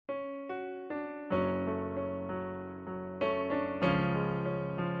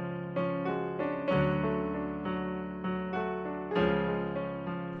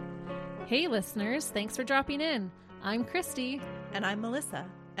Hey listeners, thanks for dropping in. I'm Christy. And I'm Melissa,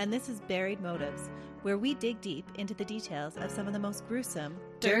 and this is Buried Motives, where we dig deep into the details of some of the most gruesome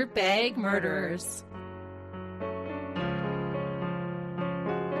dirtbag murderers.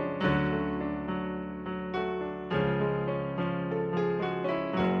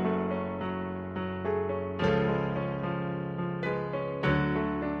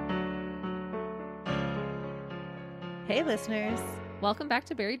 Hey listeners. Welcome back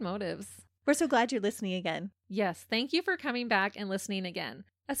to Buried Motives. We're so glad you're listening again. Yes, thank you for coming back and listening again,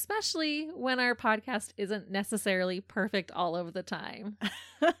 especially when our podcast isn't necessarily perfect all of the time.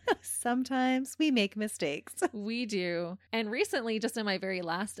 Sometimes we make mistakes. We do. And recently, just in my very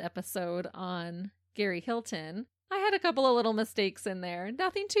last episode on Gary Hilton, I had a couple of little mistakes in there.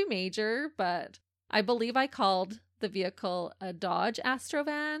 Nothing too major, but I believe I called the vehicle a Dodge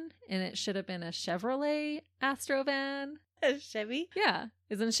Astrovan, and it should have been a Chevrolet Astrovan. A Chevy? Yeah.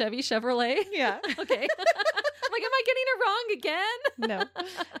 Isn't Chevy Chevrolet? Yeah. Okay. I'm like, am I getting it wrong again? No.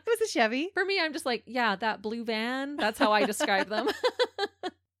 It was a Chevy. For me, I'm just like, yeah, that blue van. That's how I describe them.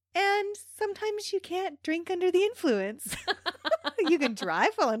 And sometimes you can't drink under the influence. You can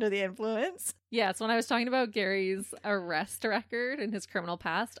drive while under the influence. Yes, when I was talking about Gary's arrest record and his criminal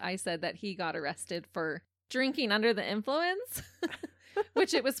past, I said that he got arrested for drinking under the influence,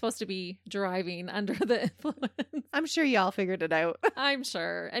 which it was supposed to be driving under the influence. I'm sure y'all figured it out. I'm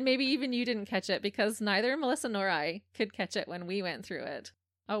sure. And maybe even you didn't catch it because neither Melissa nor I could catch it when we went through it.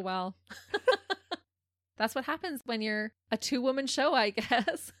 Oh, well. That's what happens when you're a two-woman show, I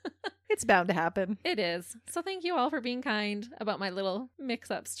guess. It's bound to happen. It is. So thank you all for being kind about my little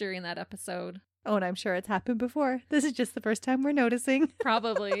mix-ups during that episode. Oh, and I'm sure it's happened before. This is just the first time we're noticing.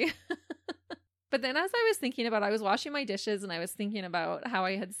 Probably. But then as I was thinking about, I was washing my dishes and I was thinking about how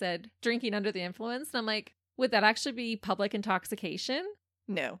I had said drinking under the influence. And I'm like, would that actually be public intoxication?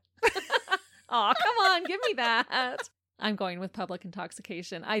 No. Oh, come on, give me that. I'm going with public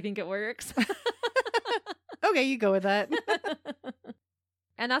intoxication. I think it works. Okay, you go with that.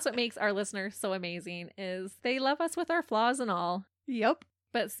 And that's what makes our listeners so amazing is they love us with our flaws and all. Yep.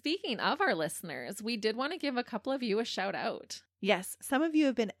 But speaking of our listeners, we did want to give a couple of you a shout out. Yes, some of you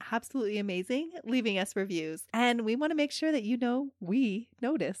have been absolutely amazing leaving us reviews, and we want to make sure that you know we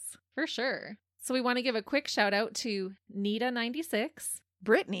notice. For sure. So we want to give a quick shout out to Nita96,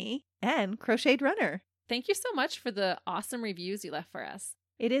 Brittany, and Crocheted Runner. Thank you so much for the awesome reviews you left for us.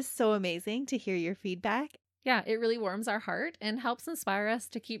 It is so amazing to hear your feedback. Yeah, it really warms our heart and helps inspire us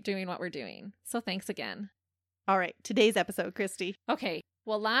to keep doing what we're doing. So thanks again. All right, today's episode, Christy. Okay.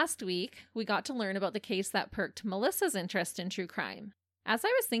 Well, last week, we got to learn about the case that perked Melissa's interest in true crime. As I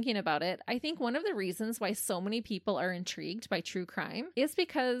was thinking about it, I think one of the reasons why so many people are intrigued by true crime is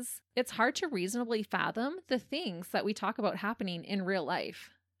because it's hard to reasonably fathom the things that we talk about happening in real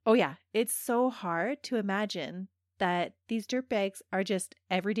life. Oh yeah, it's so hard to imagine that these dirtbags are just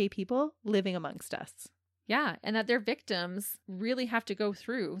everyday people living amongst us. Yeah, and that their victims really have to go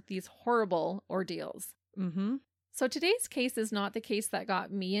through these horrible ordeals. Mm-hmm. So today's case is not the case that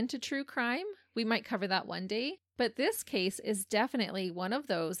got me into true crime. We might cover that one day. But this case is definitely one of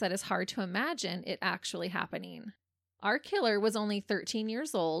those that is hard to imagine it actually happening. Our killer was only 13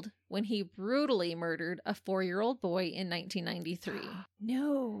 years old when he brutally murdered a 4-year-old boy in 1993.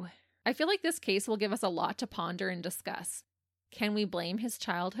 No. I feel like this case will give us a lot to ponder and discuss. Can we blame his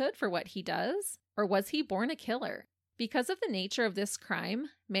childhood for what he does? Or was he born a killer? Because of the nature of this crime,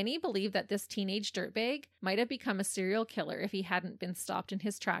 many believe that this teenage dirtbag might have become a serial killer if he hadn't been stopped in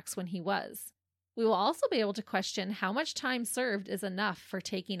his tracks when he was. We will also be able to question how much time served is enough for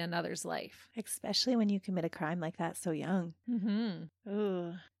taking another's life. Especially when you commit a crime like that so young. Mm-hmm.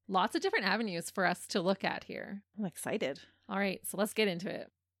 Ooh. Lots of different avenues for us to look at here. I'm excited. All right, so let's get into it.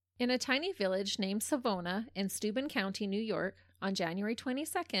 In a tiny village named Savona in Steuben County, New York, on January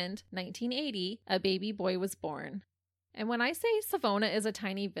 22nd, 1980, a baby boy was born. And when I say Savona is a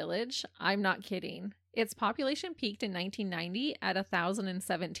tiny village, I'm not kidding. Its population peaked in 1990 at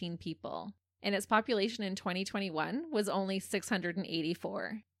 1,017 people. And its population in 2021 was only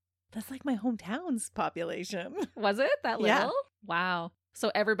 684. That's like my hometown's population. Was it that little? Yeah. Wow.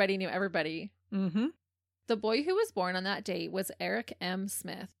 So everybody knew everybody. Mm-hmm. The boy who was born on that day was Eric M.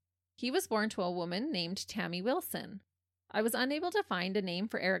 Smith. He was born to a woman named Tammy Wilson. I was unable to find a name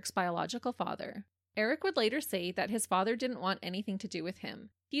for Eric's biological father. Eric would later say that his father didn't want anything to do with him.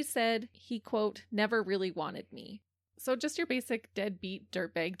 He said he, quote, never really wanted me. So just your basic deadbeat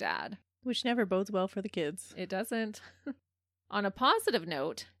dirtbag dad. Which never bodes well for the kids. It doesn't. On a positive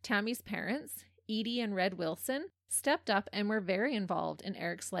note, Tammy's parents, Edie and Red Wilson, stepped up and were very involved in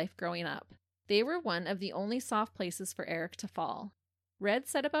Eric's life growing up. They were one of the only soft places for Eric to fall. Red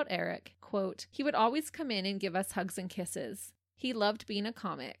said about Eric, quote, "He would always come in and give us hugs and kisses. He loved being a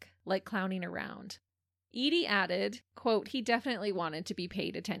comic, like clowning around." Edie added, quote, "He definitely wanted to be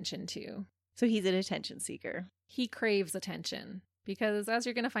paid attention to." So he's an attention seeker. He craves attention because, as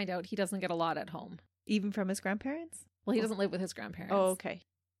you're going to find out, he doesn't get a lot at home. Even from his grandparents? Well, he doesn't live with his grandparents. Oh, okay.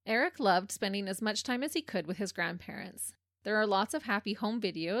 Eric loved spending as much time as he could with his grandparents. There are lots of happy home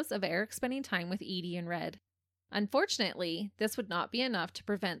videos of Eric spending time with Edie and Red. Unfortunately, this would not be enough to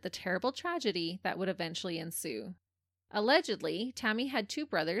prevent the terrible tragedy that would eventually ensue. Allegedly, Tammy had 2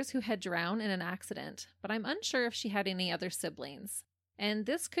 brothers who had drowned in an accident, but I'm unsure if she had any other siblings. And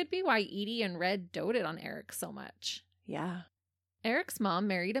this could be why Edie and Red doted on Eric so much. Yeah. Eric's mom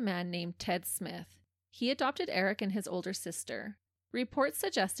married a man named Ted Smith. He adopted Eric and his older sister. Reports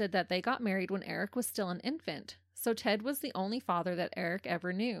suggested that they got married when Eric was still an infant, so Ted was the only father that Eric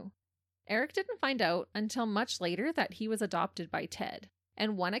ever knew. Eric didn't find out until much later that he was adopted by Ted.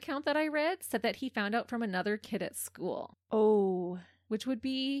 And one account that I read said that he found out from another kid at school. Oh. Which would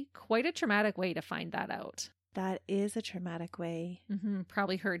be quite a traumatic way to find that out. That is a traumatic way.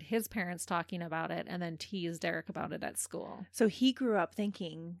 Probably heard his parents talking about it and then teased Eric about it at school. So he grew up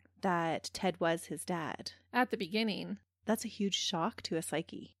thinking that Ted was his dad. At the beginning. That's a huge shock to a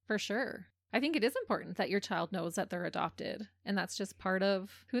psyche. For sure. I think it is important that your child knows that they're adopted, and that's just part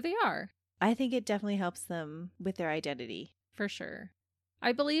of who they are. I think it definitely helps them with their identity. For sure.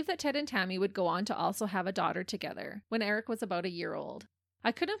 I believe that Ted and Tammy would go on to also have a daughter together when Eric was about a year old.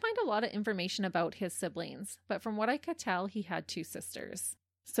 I couldn't find a lot of information about his siblings, but from what I could tell, he had 2 sisters.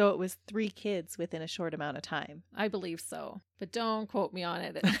 So it was 3 kids within a short amount of time. I believe so, but don't quote me on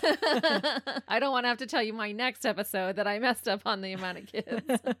it. I don't want to have to tell you my next episode that I messed up on the amount of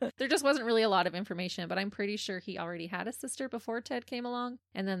kids. There just wasn't really a lot of information, but I'm pretty sure he already had a sister before Ted came along,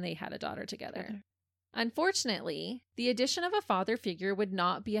 and then they had a daughter together. Unfortunately, the addition of a father figure would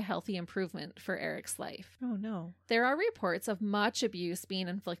not be a healthy improvement for Eric's life. Oh, no. There are reports of much abuse being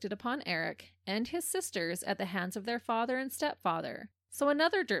inflicted upon Eric and his sisters at the hands of their father and stepfather. So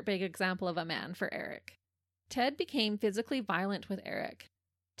another dirtbag example of a man for Eric. Ted became physically violent with Eric.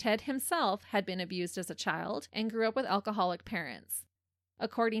 Ted himself had been abused as a child and grew up with alcoholic parents.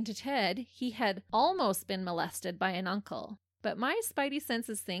 According to Ted, he had almost been molested by an uncle. But my spidey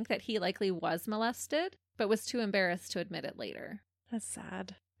senses think that he likely was molested, but was too embarrassed to admit it later. That's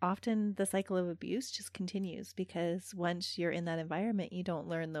sad. Often the cycle of abuse just continues because once you're in that environment, you don't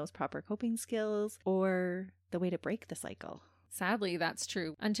learn those proper coping skills or the way to break the cycle. Sadly, that's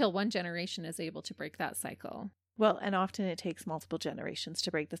true, until one generation is able to break that cycle. Well, and often it takes multiple generations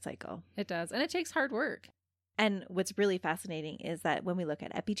to break the cycle. It does, and it takes hard work. And what's really fascinating is that when we look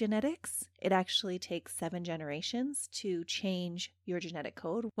at epigenetics, it actually takes 7 generations to change your genetic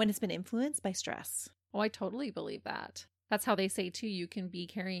code when it's been influenced by stress. Oh, I totally believe that. That's how they say, too, you can be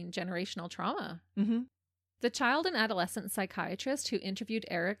carrying generational trauma. Mm-hmm. The child and adolescent psychiatrist who interviewed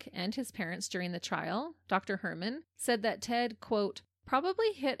Eric and his parents during the trial, Dr. Herman, said that Ted, quote,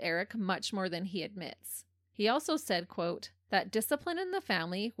 probably hit Eric much more than he admits. He also said, quote, that discipline in the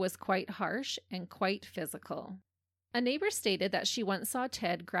family was quite harsh and quite physical. A neighbor stated that she once saw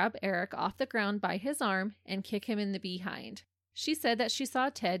Ted grab Eric off the ground by his arm and kick him in the behind. She said that she saw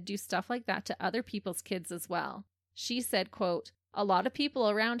Ted do stuff like that to other people's kids as well. She said, quote, a lot of people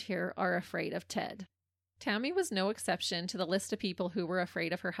around here are afraid of Ted. Tammy was no exception to the list of people who were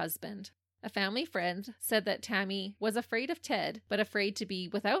afraid of her husband. A family friend said that Tammy was afraid of Ted, but afraid to be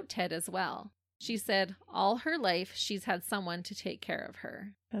without Ted as well. She said all her life she's had someone to take care of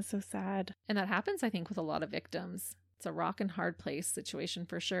her. That's so sad. And that happens, I think, with a lot of victims. It's a rock and hard place situation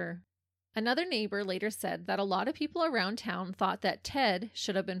for sure. Another neighbor later said that a lot of people around town thought that Ted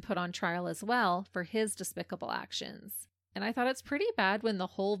should have been put on trial as well for his despicable actions. And I thought it's pretty bad when the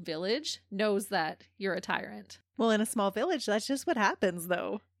whole village knows that you're a tyrant. Well, in a small village, that's just what happens,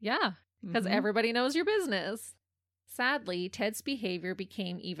 though. Yeah, because everybody knows your business. Sadly, Ted's behavior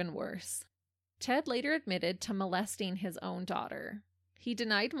became even worse. Ted later admitted to molesting his own daughter. He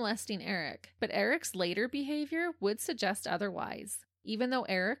denied molesting Eric, but Eric's later behavior would suggest otherwise, even though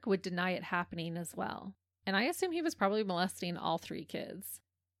Eric would deny it happening as well. And I assume he was probably molesting all 3 kids.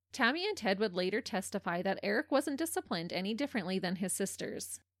 Tammy and Ted would later testify that Eric wasn't disciplined any differently than his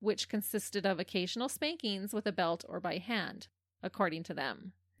sisters, which consisted of occasional spankings with a belt or by hand, according to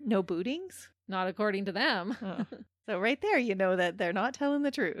them. No bootings? Not according to them. Oh. So right there, you know that they're not telling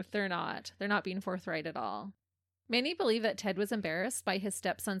the truth. They're not. They're not being forthright at all. Many believe that Ted was embarrassed by his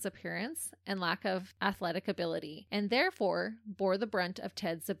stepson's appearance and lack of athletic ability, and therefore bore the brunt of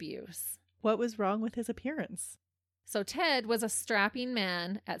Ted's abuse. What was wrong with his appearance? So Ted was a strapping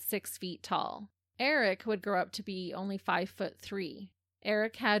man at 6 feet tall. Eric would grow up to be only 5'3".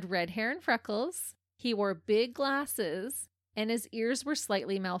 Eric had red hair and freckles. He wore big glasses, and his ears were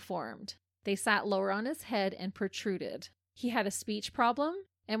slightly malformed. They sat lower on his head and protruded. He had a speech problem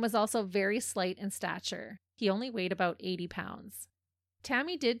and was also very slight in stature. He only weighed about 80 pounds.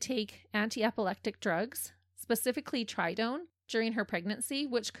 Tammy did take anti-epileptic drugs, specifically tridone, during her pregnancy,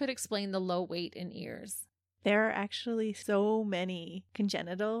 which could explain the low weight and ears. There are actually so many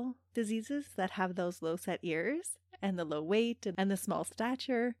congenital diseases that have those low set ears and the low weight and the small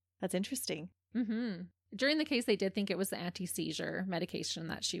stature. That's interesting. Mm-hmm. During the case, they did think it was the anti-seizure medication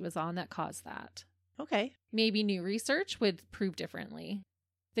that she was on that caused that. Okay. Maybe new research would prove differently.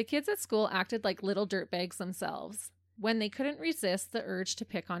 The kids at school acted like little dirtbags themselves when they couldn't resist the urge to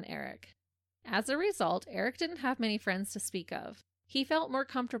pick on Eric. As a result, Eric didn't have many friends to speak of. He felt more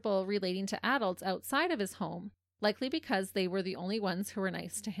comfortable relating to adults outside of his home, likely because they were the only ones who were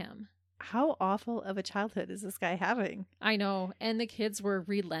nice to him. How awful of a childhood is this guy having? I know, and the kids were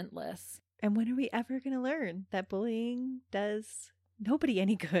relentless. And when are we ever going to learn that bullying does nobody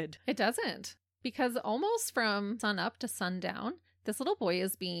any good? It doesn't, because almost from sun up to sundown, this little boy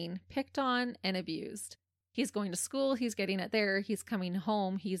is being picked on and abused. He's going to school, he's getting it there, he's coming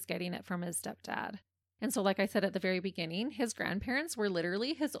home, he's getting it from his stepdad. And so, like I said at the very beginning, his grandparents were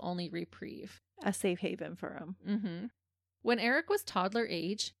literally his only reprieve. A safe haven for him. Mm-hmm. When Eric was toddler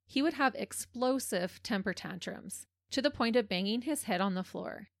age, he would have explosive temper tantrums, to the point of banging his head on the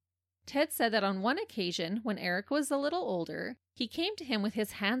floor. Ted said that on one occasion, when Eric was a little older, he came to him with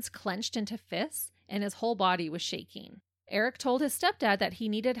his hands clenched into fists and his whole body was shaking. Eric told his stepdad that he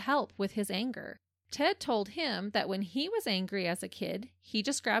needed help with his anger. Ted told him that when he was angry as a kid, he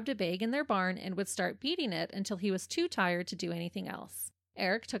just grabbed a bag in their barn and would start beating it until he was too tired to do anything else.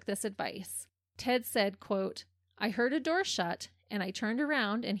 Eric took this advice. Ted said, quote, "I heard a door shut and I turned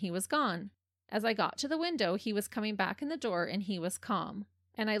around and he was gone. As I got to the window, he was coming back in the door and he was calm.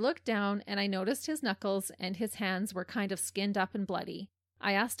 And I looked down and I noticed his knuckles and his hands were kind of skinned up and bloody.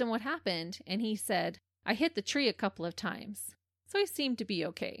 I asked him what happened and he said, 'I hit the tree a couple of times.' So he seemed to be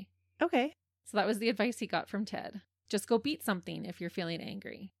okay." Okay. So that was the advice he got from Ted. Just go beat something if you're feeling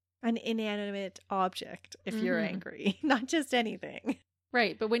angry. An inanimate object if you're angry, not just anything.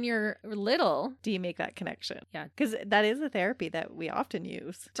 Right, but when you're little... Do you make that connection? Yeah. Because that is a therapy that we often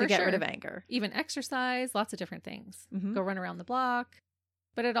use to get rid of anger. Even exercise, lots of different things. Mm-hmm. Go run around the block.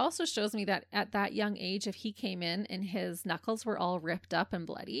 But it also shows me that at that young age, if he came in and his knuckles were all ripped up and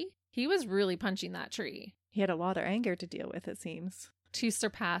bloody, he was really punching that tree. He had a lot of anger to deal with, it seems. To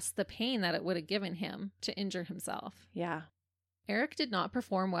surpass the pain that it would have given him to injure himself. Yeah. Eric did not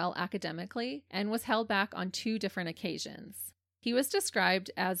perform well academically and was held back on 2 different occasions. He was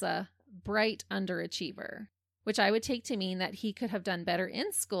described as a bright underachiever, which I would take to mean that he could have done better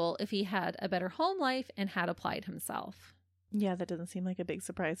in school if he had a better home life and had applied himself. Yeah, that doesn't seem like a big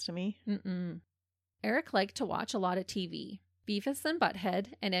surprise to me. Eric liked to watch a lot of TV. Beavis and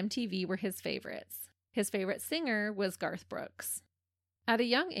Butthead and MTV were his favorites. His favorite singer was Garth Brooks. At a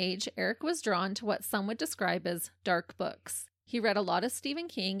young age, Eric was drawn to what some would describe as dark books. He read a lot of Stephen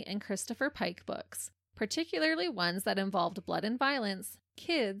King and Christopher Pike books, particularly ones that involved blood and violence,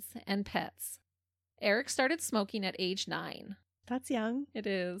 kids, and pets. Eric started smoking at age 9. That's young. It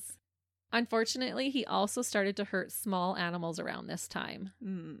is. Unfortunately, he also started to hurt small animals around this time.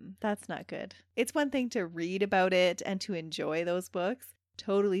 That's not good. It's one thing to read about it and to enjoy those books.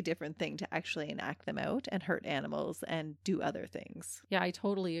 Totally different thing to actually enact them out and hurt animals and do other things. Yeah, I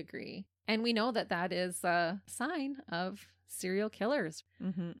totally agree. And we know that that is a sign of serial killers.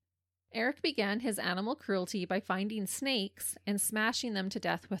 Mm-hmm. Eric began his animal cruelty by finding snakes and smashing them to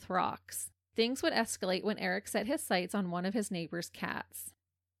death with rocks. Things would escalate when Eric set his sights on one of his neighbor's cats.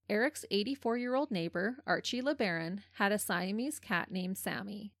 Eric's 84-year-old neighbor, Archie LeBaron, had a Siamese cat named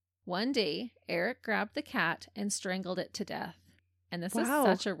Sammy. One day, Eric grabbed the cat and strangled it to death. And this is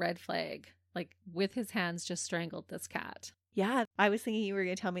such a red flag. Like, with his hands, just strangled this cat. Yeah, I was thinking you were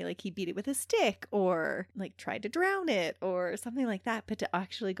going to tell me like he beat it with a stick or like tried to drown it or something like that. But to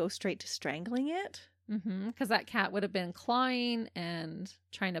actually go straight to strangling it? Because that cat would have been clawing and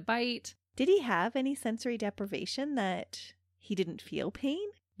trying to bite. Did he have any sensory deprivation that he didn't feel pain?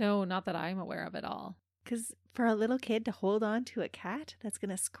 No, not that I'm aware of at all. Because for a little kid to hold on to a cat that's going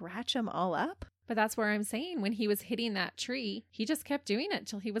to scratch him all up? But that's where I'm saying when he was hitting that tree, he just kept doing it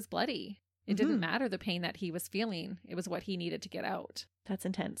till he was bloody. It didn't matter the pain that he was feeling. It was what he needed to get out. That's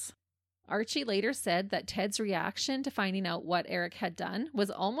intense. Archie later said that Ted's reaction to finding out what Eric had done was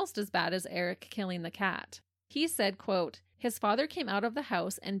almost as bad as Eric killing the cat. He said, quote, "His father came out of the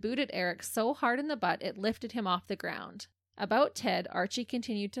house and booted Eric so hard in the butt it lifted him off the ground." About Ted, Archie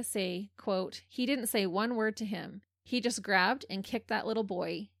continued to say, quote, "He didn't say one word to him. He just grabbed and kicked that little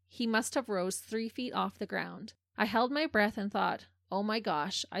boy. He must have rose 3 feet off the ground. I held my breath and thought, oh my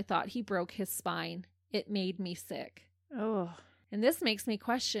gosh, I thought he broke his spine. It made me sick. Oh. And this makes me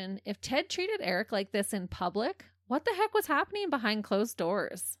question, if Ted treated Eric like this in public, what the heck was happening behind closed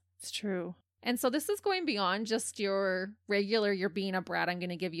doors? It's true. And so this is going beyond just your regular, you're being a brat, I'm going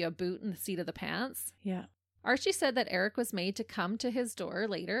to give you a boot in the seat of the pants. Yeah. Archie said that Eric was made to come to his door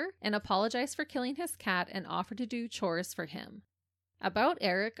later and apologize for killing his cat and offer to do chores for him. About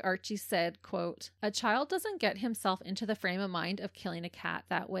Eric, Archie said, quote, a child doesn't get himself into the frame of mind of killing a cat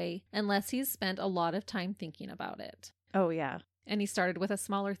that way unless he's spent a lot of time thinking about it. Oh, yeah. And he started with a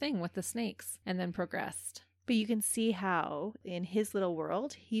smaller thing with the snakes and then progressed. But you can see how in his little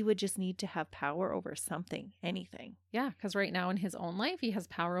world, he would just need to have power over something, anything. Yeah, because right now in his own life, he has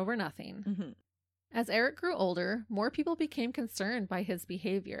power over nothing. Mm-hmm. As Eric grew older, more people became concerned by his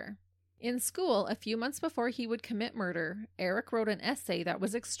behavior. In school, a few months before he would commit murder, Eric wrote an essay that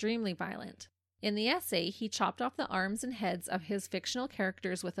was extremely violent. In the essay, he chopped off the arms and heads of his fictional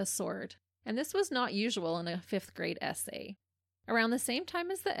characters with a sword. And this was not usual in a 5th grade essay. Around the same time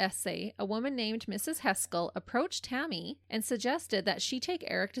as the essay, a woman named Mrs. Heskell approached Tammy and suggested that she take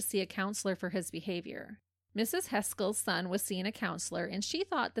Eric to see a counselor for his behavior. Mrs. Heskell's son was seeing a counselor, and she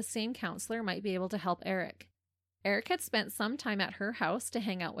thought the same counselor might be able to help Eric. Eric had spent some time at her house to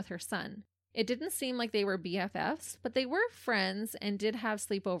hang out with her son. It didn't seem like they were BFFs, but they were friends and did have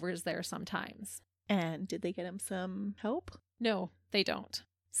sleepovers there sometimes. And did they get him some help? No, they don't.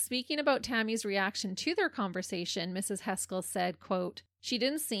 Speaking about Tammy's reaction to their conversation, Mrs. Heskell said, quote, she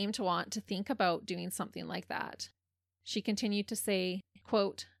didn't seem to want to think about doing something like that. She continued to say,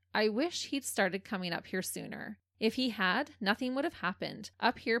 quote, I wish he'd started coming up here sooner. If he had, nothing would have happened.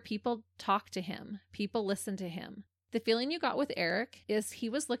 Up here, people talk to him. People listen to him. The feeling you got with Eric is he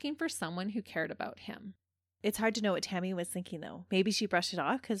was looking for someone who cared about him. It's hard to know what Tammy was thinking, though. Maybe she brushed it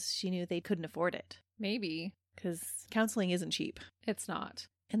off because she knew they couldn't afford it. Maybe. Because counseling isn't cheap. It's not.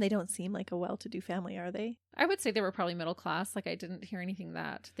 And they don't seem like a well-to-do family, are they? I would say they were probably middle class. Like, I didn't hear anything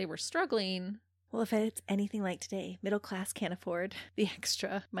that they were struggling. Well, if it's anything like today, middle class can't afford the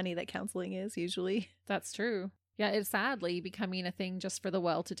extra money that counseling is usually. That's true. Yeah, it's sadly becoming a thing just for the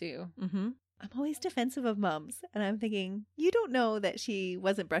well-to-do. Mm-hmm. I'm always defensive of moms, and I'm thinking, you don't know that she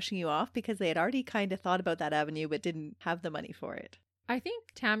wasn't brushing you off because they had already kind of thought about that avenue but didn't have the money for it. I think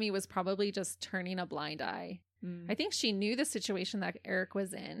Tammy was probably just turning a blind eye. I think she knew the situation that Eric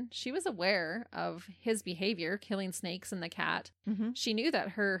was in. She was aware of his behavior, killing snakes and the cat. Mm-hmm. She knew that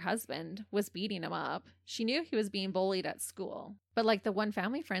her husband was beating him up. She knew he was being bullied at school. But like the one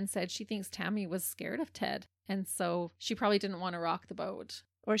family friend said, she thinks Tammy was scared of Ted. And so she probably didn't want to rock the boat.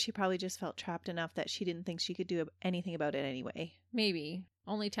 Or she probably just felt trapped enough that she didn't think she could do anything about it anyway. Maybe.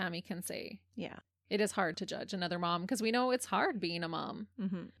 Only Tammy can say. Yeah. It is hard to judge another mom because we know it's hard being a mom.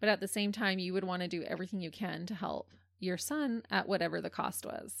 Mm-hmm. But at the same time, you would want to do everything you can to help your son at whatever the cost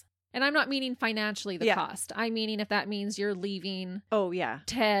was. And I'm not meaning financially the cost. I'm meaning if that means you're leaving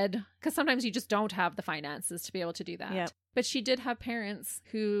Ted, because sometimes you just don't have the finances to be able to do that. Yep. But she did have parents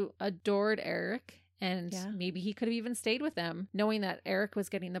who adored Eric, and maybe he could have even stayed with them, knowing that Eric was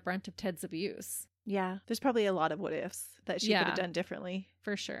getting the brunt of Ted's abuse. Yeah, there's probably a lot of what ifs that she could have done differently.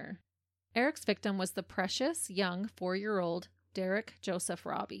 For sure. Eric's victim was the precious, young 4-year-old Derek Joseph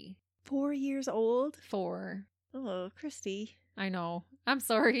Robbie. 4 years old? 4. Oh, Christy. I know. I'm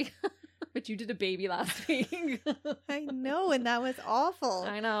sorry. But you did a baby last week. I know, and that was awful.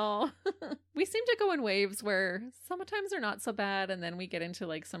 I know. We seem to go in waves where sometimes they're not so bad, and then we get into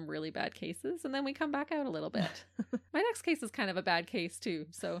like some really bad cases, and then we come back out a little bit. My next case is kind of a bad case too,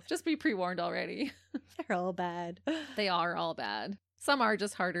 so just be pre-warned already. They're all bad. They are all bad. Some are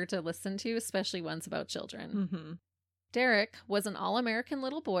just harder to listen to, especially ones about children. Mm-hmm. Derek was an all-American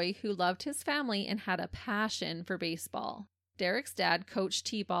little boy who loved his family and had a passion for baseball. Derek's dad coached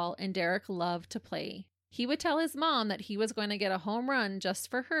t-ball, and Derek loved to play. He would tell his mom that he was going to get a home run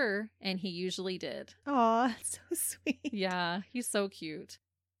just for her, and he usually did. Aw, so sweet. Yeah, he's so cute.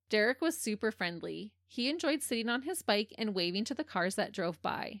 Derek was super friendly. He enjoyed sitting on his bike and waving to the cars that drove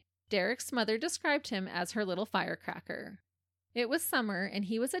by. Derek's mother described him as her little firecracker. It was summer, and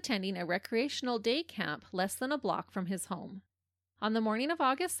he was attending a recreational day camp less than a block from his home. On the morning of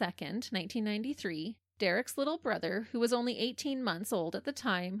August 2nd, 1993, Derek's little brother, who was only 18 months old at the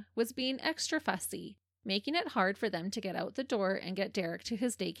time, was being extra fussy, making it hard for them to get out the door and get Derek to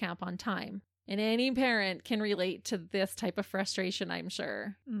his day camp on time. And any parent can relate to this type of frustration, I'm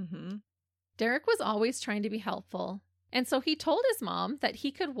sure. Mm-hmm. Derek was always trying to be helpful, and so he told his mom that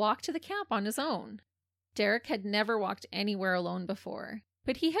he could walk to the camp on his own. Derek had never walked anywhere alone before,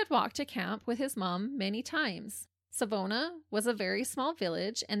 but he had walked to camp with his mom many times. Savona was a very small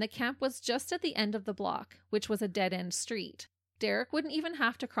village, and the camp was just at the end of the block, which was a dead-end street. Derek wouldn't even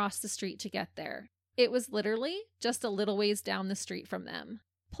have to cross the street to get there. It was literally just a little ways down the street from them.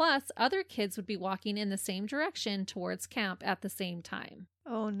 Plus, other kids would be walking in the same direction towards camp at the same time.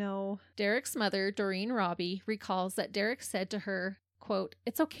 Oh, no. Derek's mother, Doreen Robbie, recalls that Derek said to her, quote,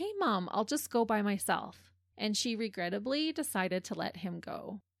 "It's okay, Mom, I'll just go by myself." And she regrettably decided to let him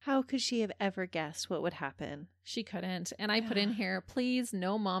go. How could she have ever guessed what would happen? She couldn't. And I put in here, please,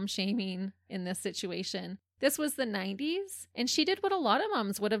 no mom shaming in this situation. This was the 90s, and she did what a lot of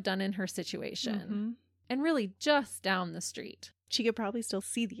moms would have done in her situation. Mm-hmm. And really just down the street. She could probably still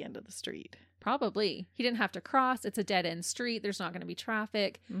see the end of the street. Probably. He didn't have to cross. It's a dead-end street. There's not going to be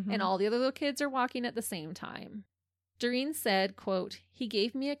traffic. Mm-hmm. And all the other little kids are walking at the same time. Doreen said, quote, "He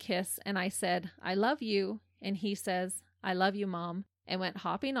gave me a kiss, and I said, 'I love you.' And he says, 'I love you, Mom,' and went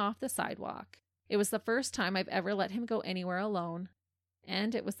hopping off the sidewalk. It was the first time I've ever let him go anywhere alone.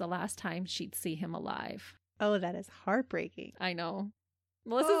 And it was the last time she'd see him alive." Oh, that is heartbreaking. I know.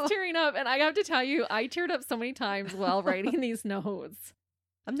 Melissa's tearing up, and I have to tell you, I teared up so many times while writing these notes.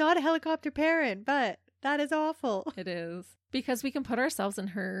 I'm not a helicopter parent, but that is awful. It is. Because we can put ourselves in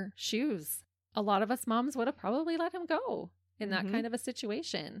her shoes. A lot of us moms would have probably let him go in that kind of a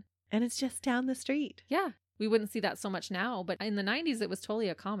situation. And it's just down the street. Yeah. We wouldn't see that so much now, but in the 90s, it was totally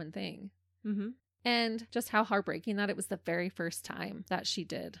a common thing. Mm-hmm. And just how heartbreaking that it was the very first time that she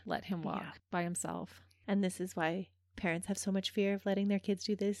did let him walk by himself. And this is why parents have so much fear of letting their kids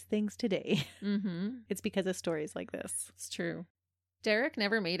do these things today. Mm-hmm. It's because of stories like this. It's true. Derek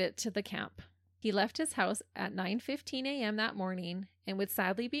never made it to the camp. He left his house at 9:15 a.m. that morning and would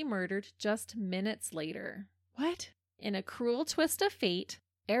sadly be murdered just minutes later. What? In a cruel twist of fate,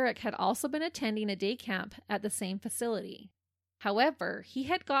 Eric had also been attending a day camp at the same facility. However, he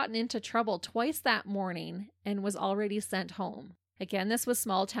had gotten into trouble twice that morning and was already sent home. Again, this was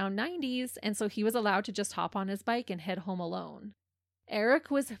small town 90s, and so he was allowed to just hop on his bike and head home alone. Eric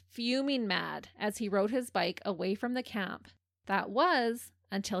was fuming mad as he rode his bike away from the camp. That was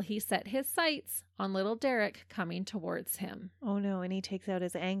until he set his sights on little Derek coming towards him. Oh no, and he takes out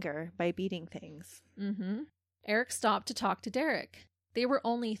his anger by beating things. Mm-hmm. Eric stopped to talk to Derek. They were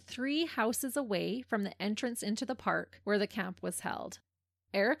only 3 houses away from the entrance into the park where the camp was held.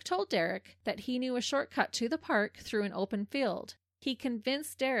 Eric told Derek that he knew a shortcut to the park through an open field. He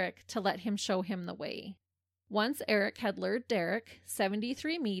convinced Derek to let him show him the way. Once Eric had lured Derek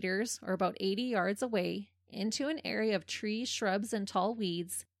 73 meters, or about 80 yards away, into an area of trees, shrubs, and tall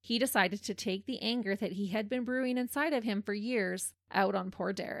weeds, he decided to take the anger that he had been brewing inside of him for years out on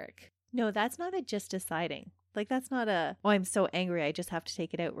poor Derek. No, that's not a just deciding. Like, that's not a, oh, I'm so angry, I just have to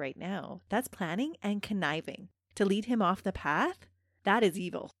take it out right now. That's planning and conniving. To lead him off the path, that is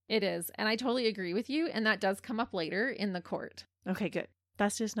evil. It is, and I totally agree with you, and that does come up later in the court. Okay, good.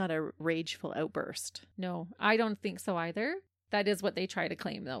 That's just not a rageful outburst. No, I don't think so either. That is what they try to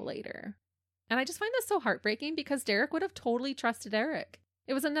claim, though, later. And I just find this so heartbreaking because Derek would have totally trusted Eric.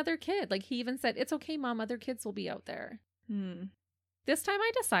 It was another kid. Like, he even said, "It's okay, Mom, other kids will be out there." This time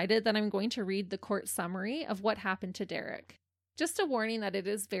I decided that I'm going to read the court summary of what happened to Derek. Just a warning that it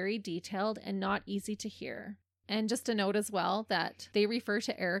is very detailed and not easy to hear. And just a note as well that they refer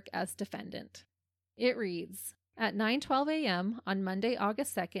to Eric as defendant. It reads, at 9:12 a.m. on Monday,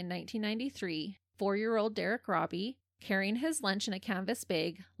 August 2nd, 1993, 4-year-old Derek Robbie, carrying his lunch in a canvas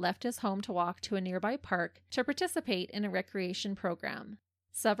bag, left his home to walk to a nearby park to participate in a recreation program.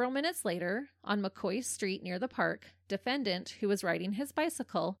 Several minutes later, on McCoy Street near the park, defendant, who was riding his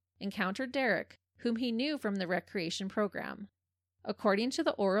bicycle, encountered Derek, whom he knew from the recreation program. According to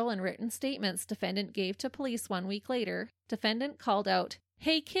the oral and written statements defendant gave to police 1 week later, defendant called out,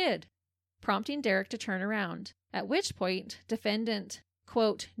 "Hey kid," prompting Derek to turn around, at which point defendant,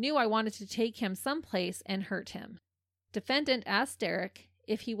 quote, "knew I wanted to take him someplace and hurt him." Defendant asked Derek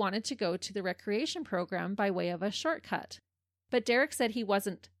if he wanted to go to the recreation program by way of a shortcut, but Derek said he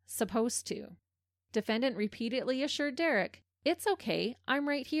wasn't supposed to. Defendant repeatedly assured Derek, "It's okay, I'm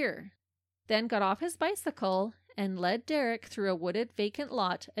right here," then got off his bicycle and led Derek through a wooded vacant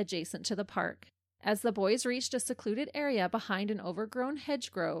lot adjacent to the park. As the boys reached a secluded area behind an overgrown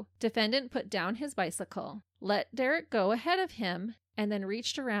hedgerow, defendant put down his bicycle, let Derek go ahead of him, and then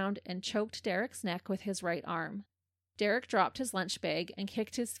reached around and choked Derek's neck with his right arm. Derek dropped his lunch bag and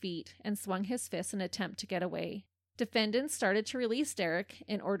kicked his feet and swung his fist in an attempt to get away. Defendant started to release Derek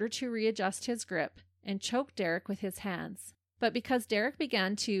in order to readjust his grip and choke Derek with his hands. But because Derek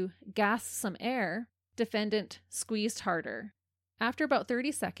began to gasp some air, defendant squeezed harder. After about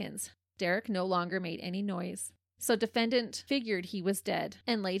 30 seconds, Derek no longer made any noise, so defendant figured he was dead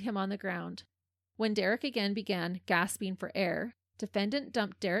and laid him on the ground. When Derek again began gasping for air, defendant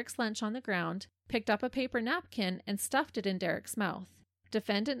dumped Derek's lunch on the ground, picked up a paper napkin, and stuffed it in Derek's mouth.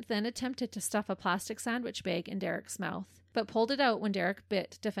 Defendant then attempted to stuff a plastic sandwich bag in Derek's mouth, but pulled it out when Derek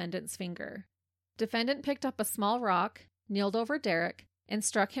bit defendant's finger. Defendant picked up a small rock, kneeled over Derek, and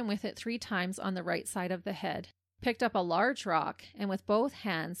struck him with it 3 times on the right side of the head. Picked up a large rock, and with both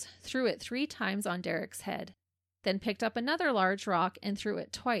hands threw it 3 times on Derek's head. Then picked up another large rock and threw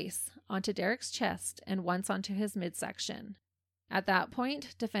it twice onto Derek's chest and once onto his midsection. At that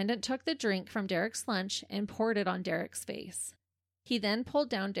point, defendant took the drink from Derek's lunch and poured it on Derek's face. He then pulled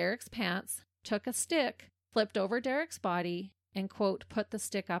down Derek's pants, took a stick, flipped over Derek's body, and, quote, put the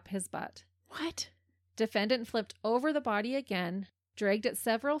stick up his butt. What? Defendant flipped over the body again, dragged it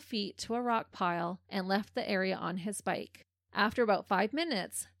several feet to a rock pile, and left the area on his bike. After about 5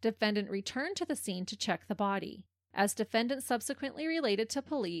 minutes, defendant returned to the scene to check the body. As defendant subsequently related to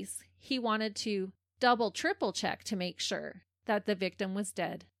police, he wanted to triple check to make sure that the victim was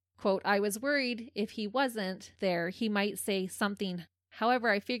dead. Quote, I was worried if he wasn't there, he might say something. However,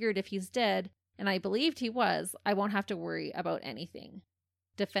 I figured if he's dead, and I believed he was, I won't have to worry about anything.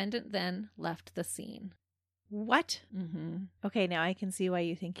 Defendant then left the scene. What? Mm-hmm. Okay, now I can see why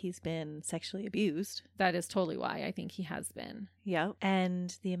you think he's been sexually abused. That is totally why I think he has been. Yep.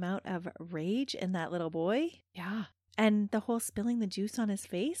 And the amount of rage in that little boy. Yeah. And the whole spilling the juice on his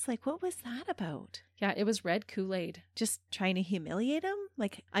face. Like, what was that about? Yeah, it was red Kool-Aid. Just trying to humiliate him?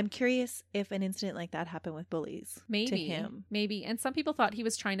 Like, I'm curious if an incident like that happened with bullies. Maybe. To him. Maybe. And some people thought he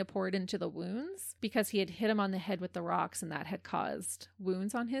was trying to pour it into the wounds because he had hit him on the head with the rocks and that had caused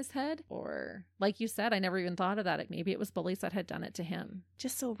wounds on his head. Or, like you said, I never even thought of that. Like, maybe it was bullies that had done it to him.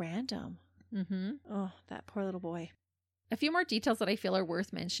 Just so random. Mm-hmm. Oh, that poor little boy. A few more details that I feel are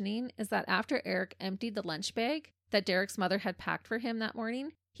worth mentioning is that after Eric emptied the lunch bag that Derek's mother had packed for him that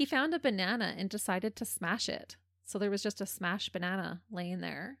morning, he found a banana and decided to smash it. So there was just a smashed banana laying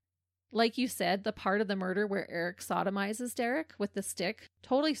there. Like you said, the part of the murder where Eric sodomizes Derek with the stick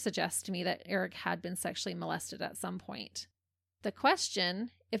totally suggests to me that Eric had been sexually molested at some point. The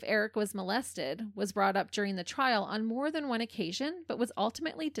question, if Eric was molested, was brought up during the trial on more than one occasion, but was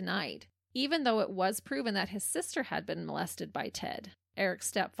ultimately denied, even though it was proven that his sister had been molested by Ted, Eric's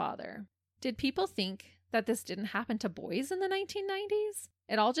stepfather. Did people think that this didn't happen to boys in the 1990s?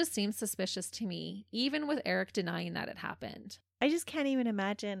 It all just seems suspicious to me, even with Eric denying that it happened. I just can't even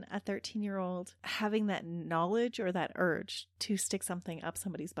imagine a 13-year-old having that knowledge or that urge to stick something up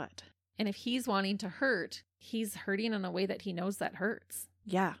somebody's butt. And if he's wanting to hurt, he's hurting in a way that he knows that hurts.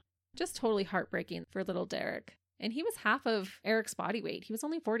 Yeah. Just totally heartbreaking for little Derek. And he was half of Eric's body weight. He was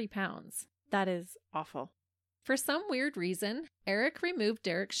only 40 pounds. That is awful. For some weird reason, Eric removed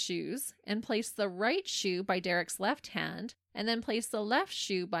Derek's shoes and placed the right shoe by Derek's left hand and then placed the left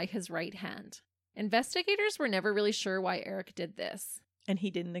shoe by his right hand. Investigators were never really sure why Eric did this. And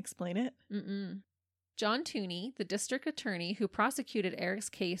he didn't explain it? John Tooney, the district attorney who prosecuted Eric's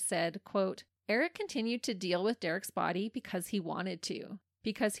case, said, quote, Eric continued to deal with Derek's body because he wanted to,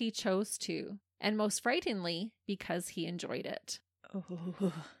 because he chose to, and most frighteningly, because he enjoyed it.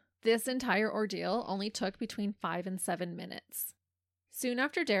 Oh. This entire ordeal only took between 5 and 7 minutes. Soon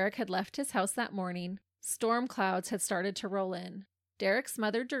after Derek had left his house that morning, storm clouds had started to roll in. Derek's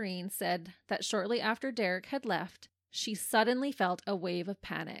mother, Doreen, said that shortly after Derek had left, she suddenly felt a wave of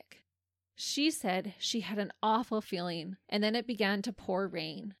panic. She said she had an awful feeling, and then it began to pour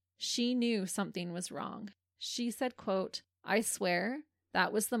rain. She knew something was wrong. She said, quote, I swear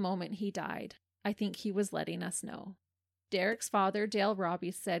that was the moment he died. I think he was letting us know. Derek's father, Dale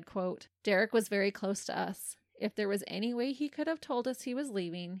Robbie, said, quote, Derek was very close to us. If there was any way he could have told us he was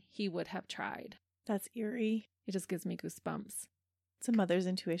leaving, he would have tried. That's eerie. It just gives me goosebumps. It's a mother's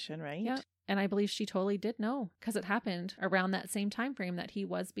intuition, right? Yeah. And I believe she totally did know because it happened around that same time frame that he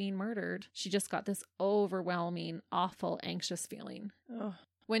was being murdered. She just got this overwhelming, awful, anxious feeling. Oh.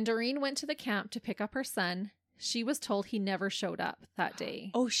 When Doreen went to the camp to pick up her son, she was told he never showed up that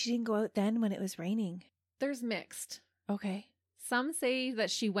day. Oh, she didn't go out then when it was raining. There's mixed. Okay. Some say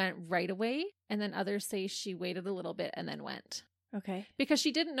that she went right away, and then others say she waited a little bit and then went. Okay. Because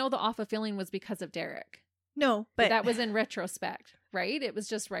she didn't know the awful feeling was because of Derek. No, but that was in retrospect, right? It was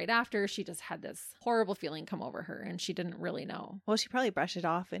just right after she just had this horrible feeling come over her and she didn't really know. Well, she probably brushed it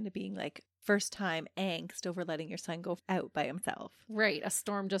off into being like first time angst over letting your son go out by himself. Right. A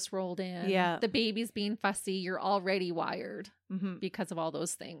storm just rolled in. Yeah. The baby's being fussy. You're already wired because of all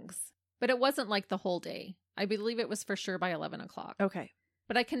those things. But it wasn't like the whole day. I believe it was for sure by 11 o'clock. Okay.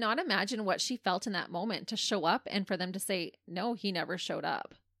 But I cannot imagine what she felt in that moment to show up and for them to say, no, he never showed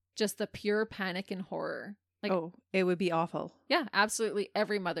up. Just the pure panic and horror. Like, oh, it would be awful. Yeah, absolutely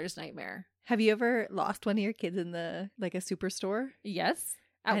every mother's nightmare. Have you ever lost one of your kids in a superstore? Yes,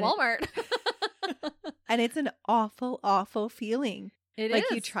 at And Walmart. And it's an awful, awful feeling. It Like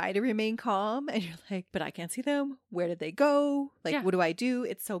is. you try to remain calm and you're like, but I can't see them. Where did they go? Like, Yeah. what do I do?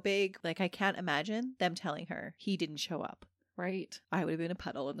 It's so big. Like, I can't imagine them telling her he didn't show up. Right. I would have been a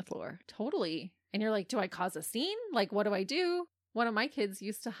puddle on the floor. Totally. And you're like, do I cause a scene? Like, what do I do? One of my kids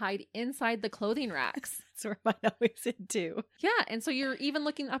used to hide inside the clothing racks. That's where mine always did too. Yeah. And so you're even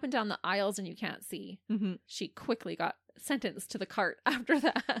looking up and down the aisles and you can't see. Mm-hmm. She quickly got sentenced to the cart after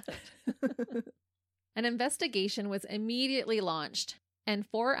that. An investigation was immediately launched, and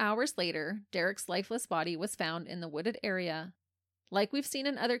 4 hours later, Derek's lifeless body was found in the wooded area. Like we've seen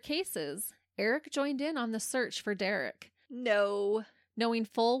in other cases, Eric joined in on the search for Derek, No. knowing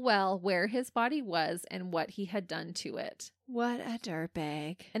full well where his body was and what he had done to it. What a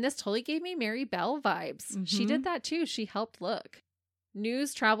dirtbag. And this totally gave me Mary Bell vibes. She Mhm. did that too. She helped look.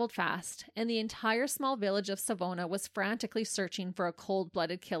 News traveled fast, and the entire small village of Savona was frantically searching for a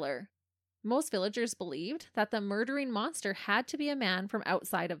cold-blooded killer. Most villagers believed that the murdering monster had to be a man from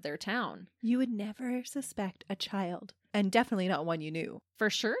outside of their town. You would never suspect a child, and definitely not one you knew. For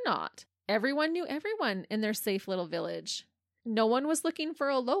sure not. Everyone knew everyone in their safe little village. No one was looking for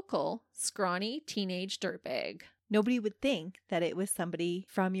a local, scrawny teenage dirtbag. Nobody would think that it was somebody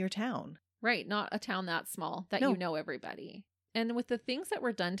from your town. Right, not a town that small that No. you know everybody. And with the things that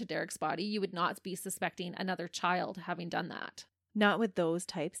were done to Derek's body, you would not be suspecting another child having done that. Not with those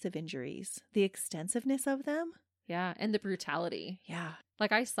types of injuries. The extensiveness of them? Yeah, and the brutality. Yeah.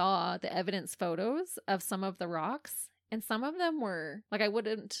 Like I saw the evidence photos of some of the rocks, and some of them were like I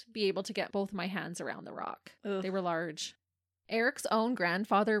wouldn't be able to get both my hands around the rock. Ugh. They were large. Eric's own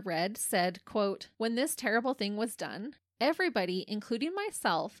grandfather, Red, said, quote, "When this terrible thing was done, everybody, including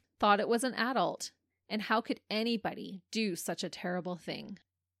myself, thought it was an adult. And how could anybody do such a terrible thing?"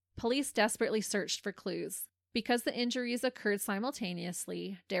 Police desperately searched for clues. Because the injuries occurred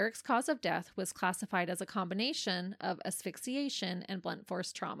simultaneously, Derek's cause of death was classified as a combination of asphyxiation and blunt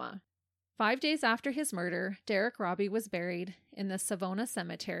force trauma. 5 days after his murder, Derek Robbie was buried in the Savona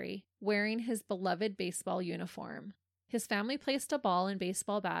Cemetery, wearing his beloved baseball uniform. His family placed a ball and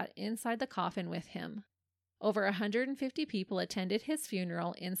baseball bat inside the coffin with him. Over 150 people attended his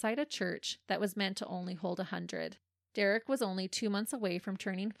funeral inside a church that was meant to only hold 100. Derek was only 2 months away from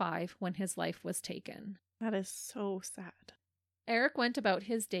turning 5 when his life was taken. That is so sad. Eric went about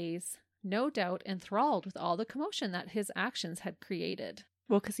his days, no doubt enthralled with all the commotion that his actions had created.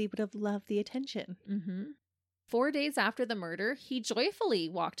 Well, because he would have loved the attention. 4 days after the murder, he joyfully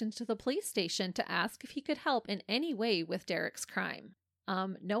walked into the police station to ask if he could help in any way with Derek's crime.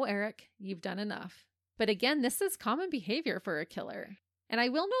 No, Eric, you've done enough. But again, this is common behavior for a killer. And I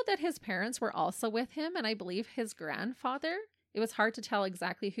will note that his parents were also with him, and I believe his grandfather. It was hard to tell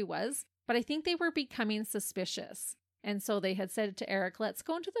exactly who was, but I think they were becoming suspicious. And so they had said to Eric, let's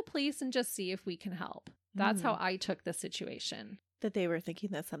go into the police and just see if we can help. That's how I took the situation. That they were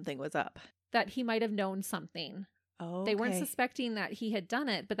thinking that something was up. That he might have known something. Oh, They weren't suspecting that he had done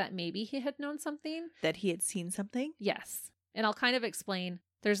it, but that maybe he had known something. that he had seen something? Yes. And I'll kind of explain.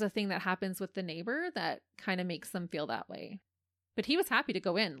 There's a thing that happens with the neighbor that kind of makes them feel that way. But he was happy to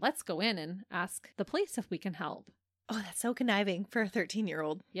go in. Let's go in and ask the police if we can help. Oh, that's so conniving for a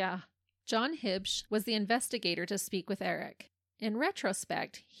 13-year-old. Yeah. John Hibsch was the investigator to speak with Eric. In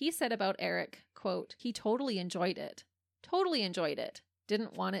retrospect, he said about Eric, quote, "He totally enjoyed it. Totally enjoyed it.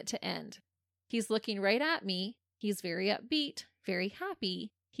 Didn't want it to end. He's looking right at me. He's very upbeat, very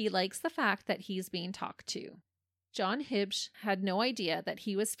happy. He likes the fact that he's being talked to." John Hibsch had no idea that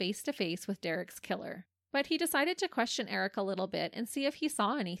he was face to face with Derek's killer, but he decided to question Eric a little bit and see if he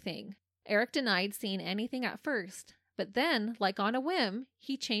saw anything. Eric denied seeing anything at first, but then, like on a whim,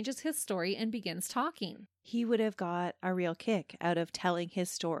 he changes his story and begins talking. He would have got a real kick out of telling his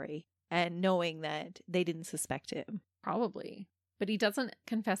story and knowing that they didn't suspect him. Probably. But he doesn't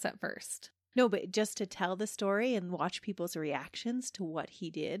confess at first. No, but just to tell the story and watch people's reactions to what he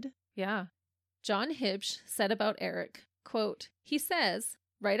did. Yeah. John Hibsch said about Eric, quote, "He says,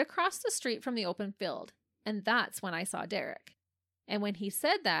 right across the street from the open field, and that's when I saw Derek. And when he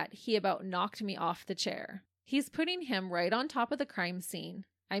said that, he about knocked me off the chair. He's putting him right on top of the crime scene.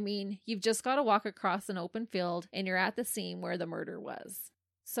 I mean, you've just got to walk across an open field and you're at the scene where the murder was."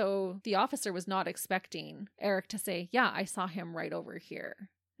 So the officer was not expecting Eric to say, "Yeah, I saw him right over here,"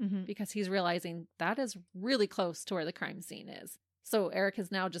 because he's realizing that is really close to where the crime scene is. So Eric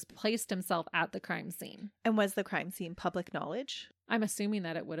has now just placed himself at the crime scene. And was the crime scene public knowledge? I'm assuming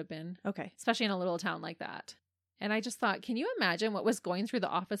that it would have been, Okay. especially in a little town like that. And I just thought, can you imagine what was going through the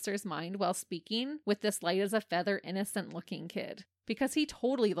officer's mind while speaking with this light as a feather, innocent looking kid? Because he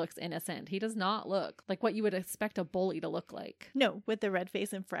totally looks innocent. He does not look like what you would expect a bully to look like. No, with the red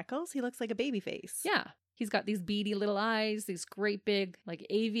face and freckles, he looks like a baby face. Yeah. He's got these beady little eyes, these great big, like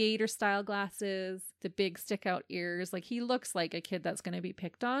aviator style glasses, the big stick out ears. Like he looks like a kid that's going to be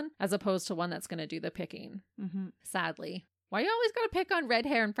picked on as opposed to one that's going to do the picking. Mm-hmm. Sadly. Why you always got to pick on red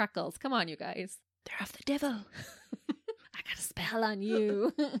hair and freckles? Come on, you guys. They're of the devil. I got a spell on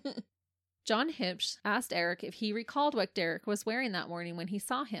you. John Hipsch asked Eric if he recalled what Derek was wearing that morning when he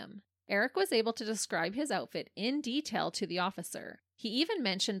saw him. Eric was able to describe his outfit in detail to the officer. He even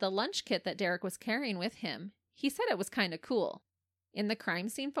mentioned the lunch kit that Derek was carrying with him. He said it was kind of cool. In the crime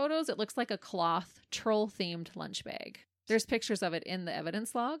scene photos, it looks like a cloth, troll-themed lunch bag. There's pictures of it in the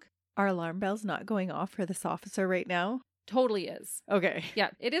evidence log. Are alarm bells not going off for this officer right now? Totally is. Okay.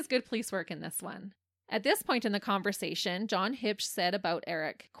 Yeah, it is good police work in this one. At this point in the conversation, John Hipsch said about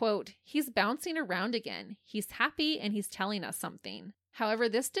Eric, quote, "He's bouncing around again. He's happy and he's telling us something." However,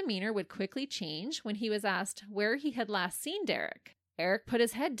 this demeanor would quickly change when he was asked where he had last seen Derek. Eric put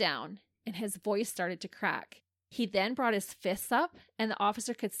his head down and his voice started to crack. He then brought his fists up and the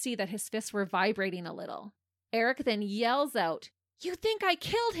officer could see that his fists were vibrating a little. Eric then yells out, "You think I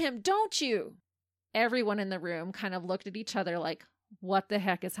killed him, don't you?" Everyone in the room kind of looked at each other like, what the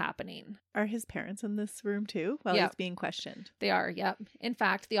heck is happening? Are his parents in this room too while Yep. he's being questioned? They are, yep. In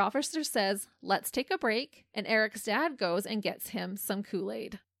fact, the officer says, "Let's take a break," and Eric's dad goes and gets him some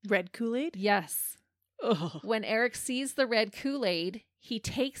Kool-Aid. Red Kool-Aid? Yes. Ugh. When Eric sees the red Kool-Aid, he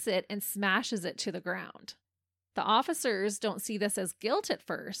takes it and smashes it to the ground. The officers don't see this as guilt at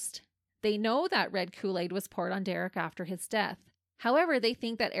first. They know that red Kool-Aid was poured on Derek after his death. However, they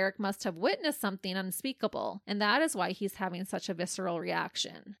think that Eric must have witnessed something unspeakable, and that is why he's having such a visceral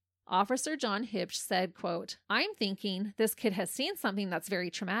reaction. Officer John Hipsch said, quote, "I'm thinking this kid has seen something that's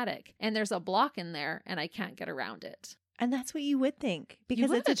very traumatic, and there's a block in there, and I can't get around it." And that's what you would think because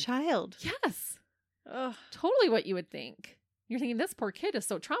it's a would. child. Yes, Ugh. totally what you would think. You're thinking this poor kid is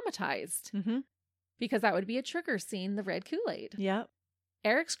so traumatized, Mm-hmm. because that would be a trigger seeing the red Kool-Aid. Yep.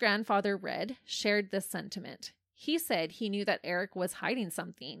 Eric's grandfather, Red, shared this sentiment. He said he knew that Eric was hiding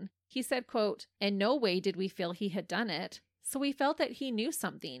something. He said, quote, "In no way did we feel he had done it, so we felt that he knew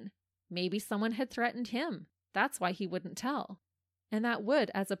something. Maybe someone had threatened him. That's why he wouldn't tell." And that would,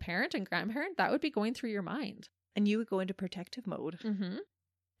 as a parent and grandparent, that would be going through your mind. And you would go into protective mode. Mm-hmm.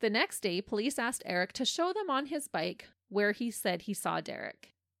 The next day, police asked Eric to show them on his bike where he said he saw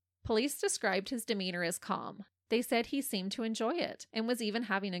Derek. Police described his demeanor as calm. They said he seemed to enjoy it and was even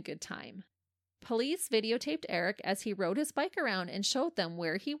having a good time. Police videotaped Eric as he rode his bike around and showed them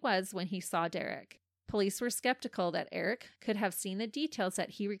where he was when he saw Derek. Police were skeptical that Eric could have seen the details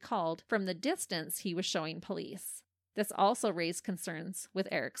that he recalled from the distance he was showing police. This also raised concerns with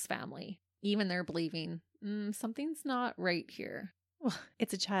Eric's family. Even they're believing, something's not right here. Well,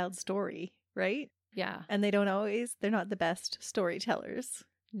 it's a child's story, right? Yeah. And they're not the best storytellers,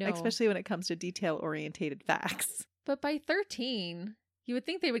 No. especially when it comes to detail-orientated facts. But by 13, you would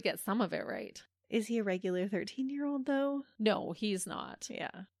think they would get some of it right. Is he a regular 13-year-old though? No, he's not.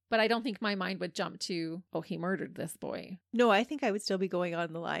 Yeah. But I don't think my mind would jump to, oh, he murdered this boy. No, I think I would still be going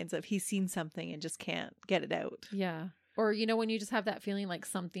on the lines of he's seen something and just can't get it out. Yeah. Or, when you just have that feeling like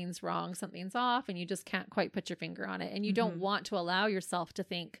something's wrong, something's off, and you just can't quite put your finger on it. And you don't want to allow yourself to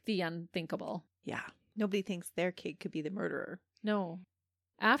think the unthinkable. Yeah. Nobody thinks their kid could be the murderer. No.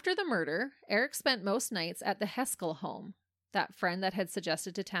 After the murder, Eric spent most nights at the Heskell home, that friend that had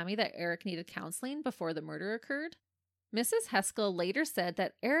suggested to Tammy that Eric needed counseling before the murder occurred. Mrs. Heskell later said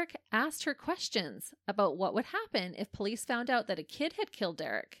that Eric asked her questions about what would happen if police found out that a kid had killed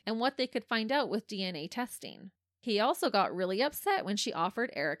Derek and what they could find out with DNA testing. He also got really upset when she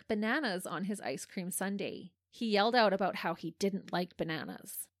offered Eric bananas on his ice cream sundae. He yelled out about how he didn't like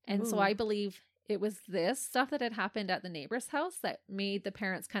bananas. And so Ooh. I believe it was this stuff that had happened at the neighbor's house that made the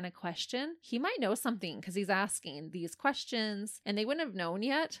parents kind of question. He might know something because he's asking these questions, and they wouldn't have known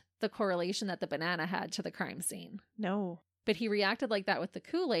yet the correlation that the banana had to the crime scene. No. But he reacted like that with the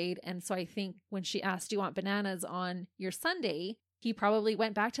Kool-Aid, and so I think when she asked, "Do you want bananas on your sundae?" he probably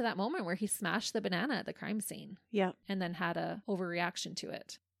went back to that moment where he smashed the banana at the crime scene. Yep. And then had a overreaction to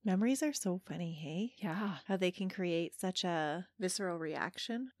it. Memories are so funny, hey? Yeah. How they can create such a visceral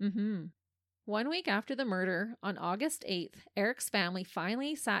reaction. Mm-hmm. 1 week after the murder, on August 8th, Eric's family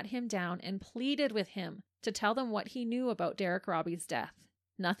finally sat him down and pleaded with him to tell them what he knew about Derek Robbie's death.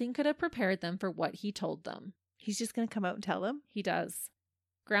 Nothing could have prepared them for what he told them. He's just going to come out and tell them? He does.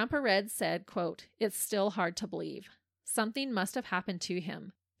 Grandpa Red said, quote, "It's still hard to believe. Something must have happened to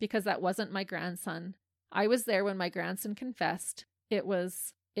him, because that wasn't my grandson. I was there when my grandson confessed. It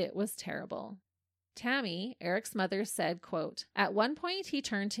was terrible. Tammy, Eric's mother, said, quote, "At one point he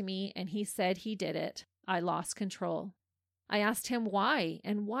turned to me and he said he did it. I lost control. I asked him why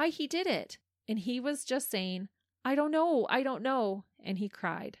and why he did it. And he was just saying, I don't know. And he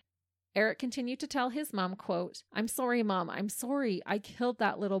cried." Eric continued to tell his mom, quote, "I'm sorry, Mom. I'm sorry. I killed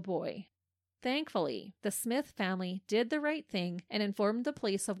that little boy." Thankfully, the Smith family did the right thing and informed the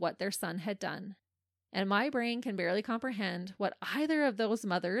police of what their son had done. And my brain can barely comprehend what either of those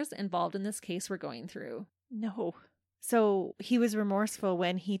mothers involved in this case were going through. No. So he was remorseful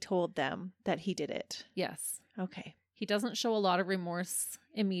when he told them that he did it. Yes. Okay. He doesn't show a lot of remorse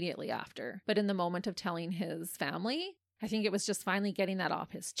immediately after, but in the moment of telling his family, I think it was just finally getting that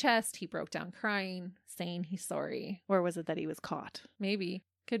off his chest. He broke down crying, saying he's sorry. Or was it that he was caught? Maybe.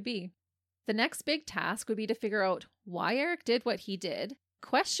 Could be. The next big task would be to figure out why Eric did what he did,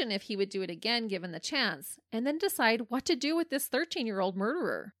 question if he would do it again given the chance, and then decide what to do with this 13-year-old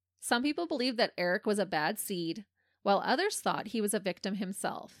murderer. Some people believe that Eric was a bad seed, while others thought he was a victim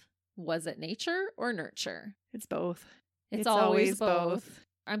himself. Was it nature or nurture? It's both. It's always both.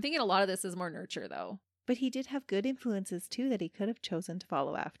 I'm thinking a lot of this is more nurture, though. But he did have good influences, too, that he could have chosen to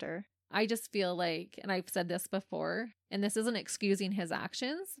follow after. I just feel like, and I've said this before, and this isn't excusing his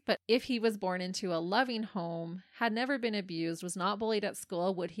actions, but if he was born into a loving home, had never been abused, was not bullied at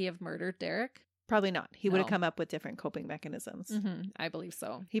school, would he have murdered Derek? Probably not. He would have No. come up with different coping mechanisms. I believe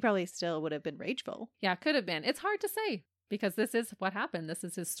so. He probably still would have been rageful. Yeah, could have been. It's hard to say because this is what happened. This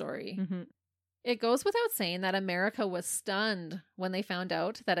is his story. Mm-hmm. It goes without saying that America was stunned when they found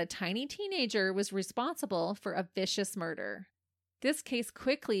out that a tiny teenager was responsible for a vicious murder. This case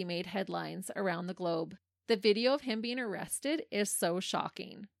quickly made headlines around the globe. The video of him being arrested is so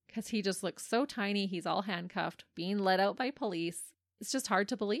shocking because he just looks so tiny. He's all handcuffed, being led out by police. It's just hard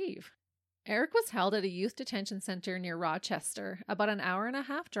to believe. Eric was held at a youth detention center near Rochester, about an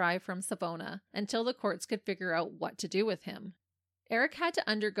hour-and-a-half drive from Savona, until the courts could figure out what to do with him. Eric had to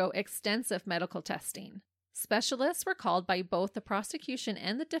undergo extensive medical testing. Specialists were called by both the prosecution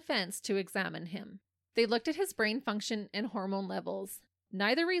and the defense to examine him. They looked at his brain function and hormone levels.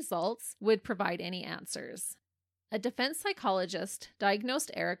 Neither results would provide any answers. A defense psychologist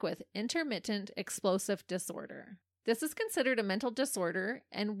diagnosed Eric with intermittent explosive disorder. This is considered a mental disorder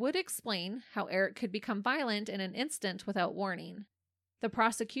and would explain how Eric could become violent in an instant without warning. The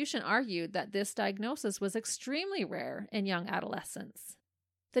prosecution argued that this diagnosis was extremely rare in young adolescents.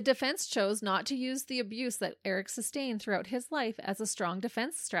 The defense chose not to use the abuse that Eric sustained throughout his life as a strong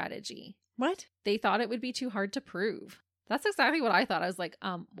defense strategy. What? They thought it would be too hard to prove. That's exactly what I thought. I was like,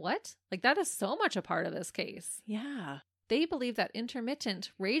 what? Like, that is so much a part of this case. Yeah. They believe that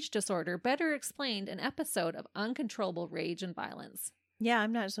intermittent rage disorder better explained an episode of uncontrollable rage and violence. Yeah,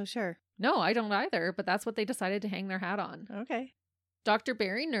 I'm not so sure. No, I don't either, but that's what they decided to hang their hat on. Okay. Dr.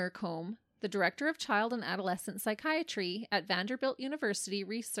 Barry Nurcombe, the director of child and adolescent psychiatry at Vanderbilt University,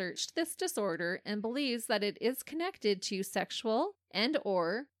 researched this disorder and believes that it is connected to sexual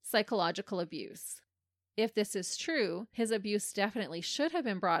and/or psychological abuse. If this is true, his abuse definitely should have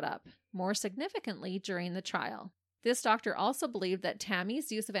been brought up, more significantly during the trial. This doctor also believed that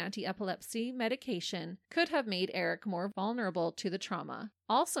Tammy's use of anti-epilepsy medication could have made Eric more vulnerable to the trauma,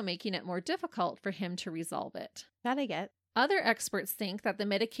 also making it more difficult for him to resolve it. That I get. Other experts think that the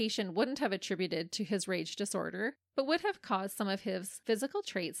medication wouldn't have attributed to his rage disorder, but would have caused some of his physical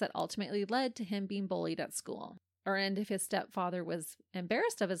traits that ultimately led to him being bullied at school. And if his stepfather was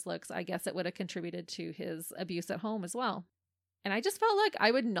embarrassed of his looks, I guess it would have contributed to his abuse at home as well. And I just felt like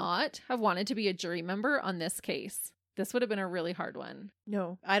I would not have wanted to be a jury member on this case. This would have been a really hard one.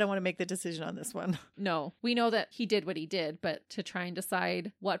 No, I don't want to make the decision on this one. No, we know that he did what he did, but to try and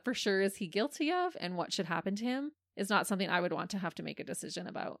decide what for sure is he guilty of and what should happen to him is not something I would want to have to make a decision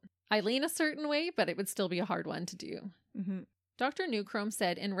about. I lean a certain way, but it would still be a hard one to do. Mm-hmm. Dr. Newcomb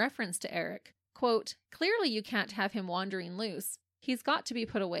said in reference to Eric, quote, "Clearly you can't have him wandering loose. He's got to be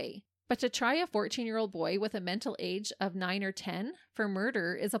put away. But to try a 14-year-old boy with a mental age of 9 or 10 for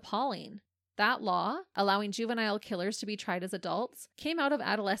murder is appalling. That law, allowing juvenile killers to be tried as adults, came out of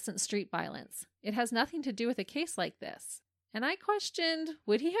adolescent street violence. It has nothing to do with a case like this." And I questioned,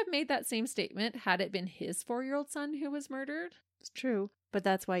 would he have made that same statement had it been his 4-year-old son who was murdered? It's true. But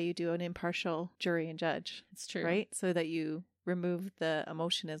that's why you do an impartial jury and judge. It's true. Right? So that you remove the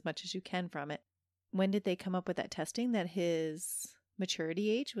emotion as much as you can from it. When did they come up with that testing that his maturity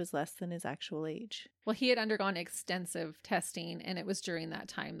age was less than his actual age? Well, he had undergone extensive testing, and it was during that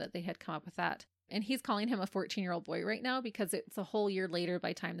time that they had come up with that. And he's calling him a 14-year-old boy right now because it's a whole year later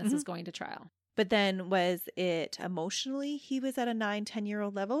by the time this is going to trial. But then was it emotionally he was at a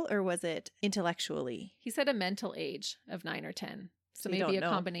 9-10-year-old level, or was it intellectually? He said a mental age of 9 or 10. So you maybe don't a know.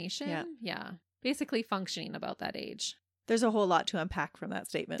 combination. Yeah. Basically functioning about that age. There's a whole lot to unpack from that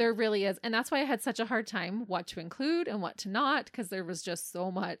statement. There really is. And that's why I had such a hard time what to include and what to not, because there was just so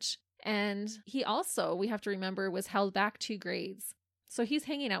much. And he also, we have to remember, was held back 2 grades. So he's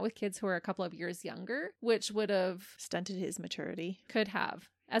hanging out with kids who are a couple of years younger, which would have Stunted his maturity. could have,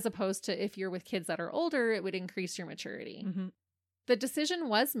 as opposed to if you're with kids that are older, it would increase your maturity. Mm-hmm. The decision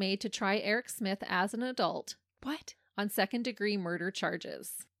was made to try Eric Smith as an adult What? on 2nd-degree murder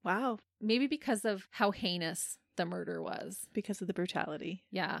charges. Wow. Maybe because of how heinous the murder was. Because of the brutality.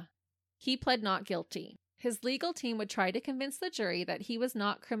 Yeah. He pled not guilty. His legal team would try to convince the jury that he was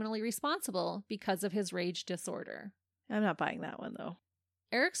not criminally responsible because of his rage disorder. I'm not buying that one, though.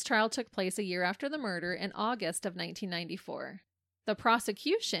 Eric's trial took place a year after the murder in August of 1994. The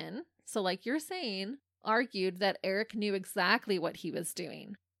prosecution, so like you're saying, argued that Eric knew exactly what he was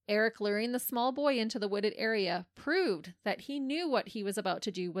doing. Eric luring the small boy into the wooded area proved that he knew what he was about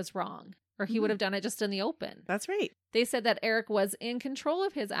to do was wrong, or he would have done it just in the open. That's right. They said that Eric was in control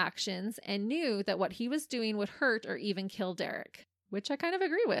of his actions and knew that what he was doing would hurt or even kill Derek, which I kind of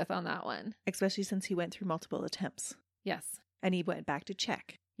agree with on that one. Especially since he went through multiple attempts. Yes. And he went back to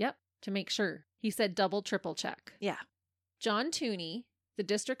check. Yep. To make sure. He said double, triple check. Yeah. John Tooney, the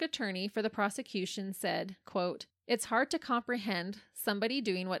district attorney for the prosecution, said, quote, "It's hard to comprehend somebody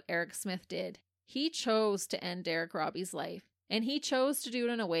doing what Eric Smith did. He chose to end Derek Robbie's life, and he chose to do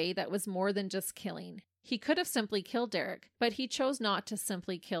it in a way that was more than just killing. He could have simply killed Derek, but he chose not to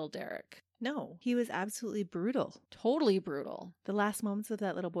simply kill Derek." No, he was absolutely brutal. Totally brutal. The last moments of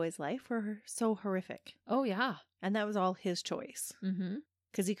that little boy's life were so horrific. Oh, yeah. And that was all his choice. Mm-hmm.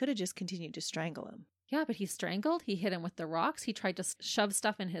 Because he could have just continued to strangle him. Yeah, but he strangled. He hit him with the rocks. He tried to shove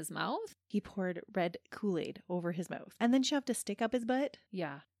stuff in his mouth. He poured red Kool-Aid over his mouth and then shoved a stick up his butt.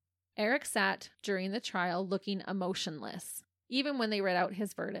 Yeah. Eric sat during the trial looking emotionless, even when they read out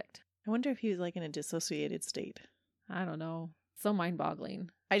his verdict. I wonder if he was like in a dissociated state. I don't know. So mind-boggling.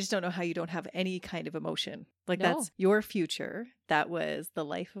 I just don't know how you don't have any kind of emotion. Like, No. that's your future. That was the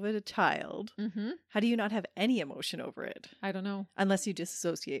life of a child. Mm-hmm. How do you not have any emotion over it? I don't know. Unless you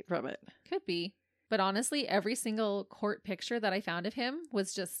disassociate from it. Could be. But honestly, every single court picture that I found of him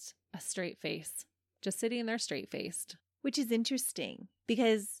was just a straight face. Just sitting there straight-faced. Which is interesting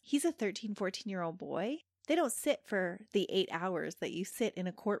because he's a 13, 14-year-old boy. They don't sit for the 8 hours that you sit in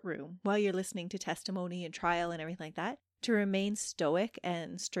a courtroom while you're listening to testimony and trial and everything like that. To remain stoic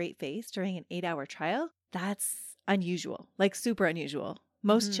and straight-faced during an 8-hour trial, that's unusual, like super unusual.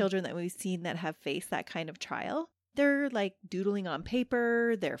 Most children that we've seen that have faced that kind of trial, they're like doodling on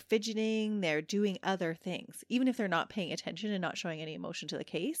paper, they're fidgeting, they're doing other things. Even if they're not paying attention and not showing any emotion to the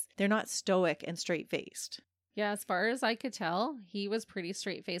case, they're not stoic and straight-faced. Yeah, as far as I could tell, he was pretty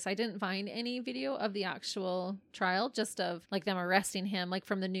straight-faced. I didn't find any video of the actual trial, just of like them arresting him, like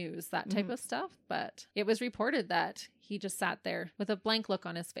from the news, that type of stuff. But it was reported that he just sat there with a blank look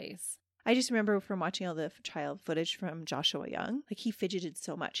on his face. I just remember from watching all the child footage from Joshua Young, like he fidgeted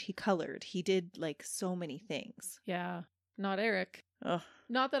so much. He colored. He did like so many things. Yeah, not Eric. Ugh.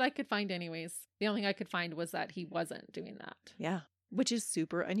 Not that I could find anyways. The only thing I could find was that he wasn't doing that. Yeah. Which is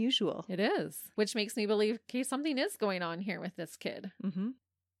super unusual. It is. Which makes me believe, okay, something is going on here with this kid. Mm-hmm.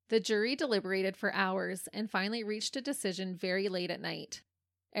 The jury deliberated for hours and finally reached a decision very late at night.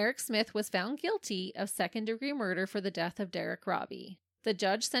 Eric Smith was found guilty of 2nd-degree murder for the death of Derek Robbie. The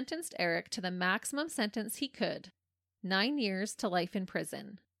judge sentenced Eric to the maximum sentence he could, 9 years to life in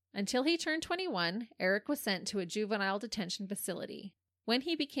prison. Until he turned 21, Eric was sent to a juvenile detention facility. When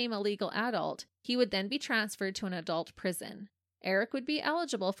he became a legal adult, he would then be transferred to an adult prison. Eric would be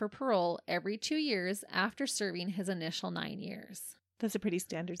eligible for parole every 2 years after serving his initial 9 years. That's a pretty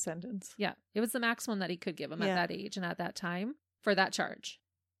standard sentence. Yeah, it was the maximum that he could give him Yeah. at that age and at that time for that charge.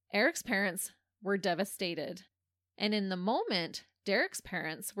 Eric's parents were devastated. And in the moment, Derek's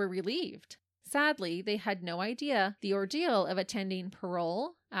parents were relieved. Sadly, they had no idea the ordeal of attending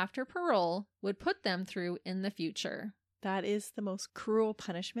parole after parole would put them through in the future. That is the most cruel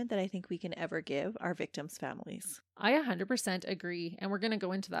punishment that I think we can ever give our victims' families. I 100% agree, and we're going to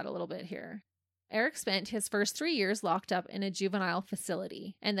go into that a little bit here. Eric spent his first 3 years locked up in a juvenile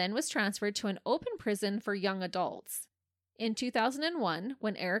facility and then was transferred to an open prison for young adults. In 2001,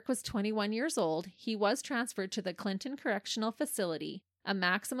 when Eric was 21 years old, he was transferred to the Clinton Correctional Facility, a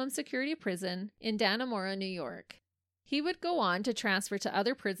maximum security prison in Dannemora, New York. He would go on to transfer to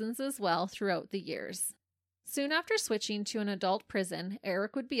other prisons as well throughout the years. Soon after switching to an adult prison,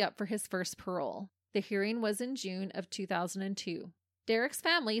 Eric would be up for his first parole. The hearing was in June of 2002. Derek's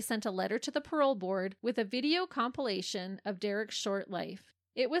family sent a letter to the parole board with a video compilation of Derek's short life.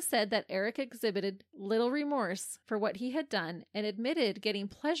 It was said that Eric exhibited little remorse for what he had done and admitted getting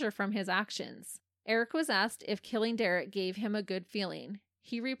pleasure from his actions. Eric was asked if killing Derek gave him a good feeling.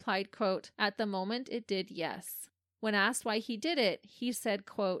 He replied, quote, "At the moment it did, yes." When asked why he did it, he said,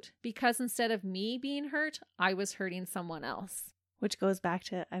 quote, "Because instead of me being hurt, I was hurting someone else." Which goes back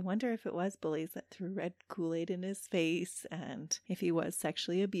to, I wonder if it was bullies that threw red Kool-Aid in his face and if he was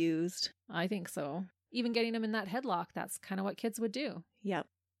sexually abused. I think so. Even getting him in that headlock, that's kind of what kids would do. Yep.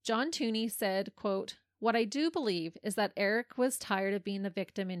 John Tooney said, quote, "What I do believe is that Eric was tired of being the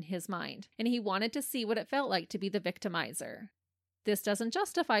victim in his mind, and he wanted to see what it felt like to be the victimizer. This doesn't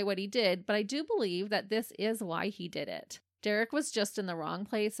justify what he did, but I do believe that this is why he did it. Derek was just in the wrong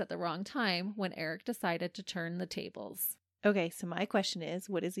place at the wrong time when Eric decided to turn the tables." Okay, so my question is,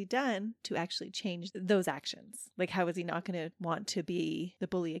 what has he done to actually change those actions? Like, how is he not going to want to be the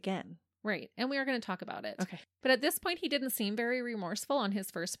bully again? Right, and we are going to talk about it. Okay. But at this point, he didn't seem very remorseful on his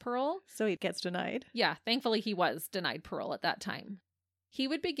first parole. So he gets denied? Yeah, thankfully he was denied parole at that time. He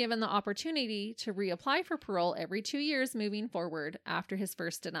would be given the opportunity to reapply for parole every 2 years moving forward after his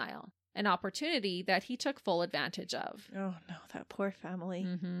first denial, an opportunity that he took full advantage of. Oh no, that poor family.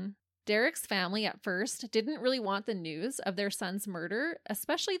 Derek's family at first didn't really want the news of their son's murder,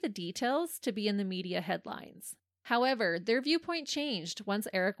 especially the details, to be in the media headlines. However, their viewpoint changed once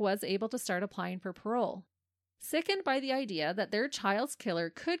Eric was able to start applying for parole. Sickened by the idea that their child's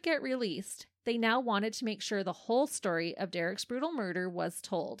killer could get released, they now wanted to make sure the whole story of Derek's brutal murder was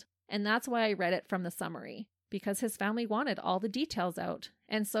told. And that's why I read it from the summary, because his family wanted all the details out.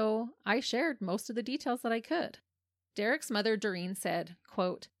 And so I shared most of the details that I could. Derek's mother, Doreen, said,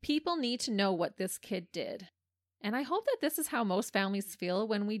 quote, "People need to know what this kid did." And I hope that this is how most families feel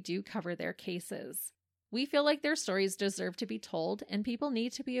when we do cover their cases. We feel like their stories deserve to be told, and people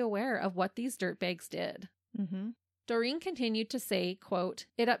need to be aware of what these dirtbags did. Doreen continued to say, quote,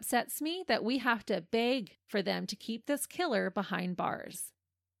 "It upsets me that we have to beg for them to keep this killer behind bars."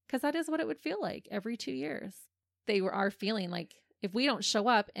 Because that is what it would feel like every 2 years. They are feeling like if we don't show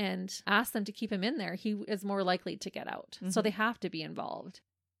up and ask them to keep him in there, he is more likely to get out. So they have to be involved.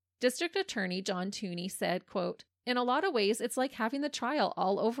 District Attorney John Tooney said, quote, "In a lot of ways, it's like having the trial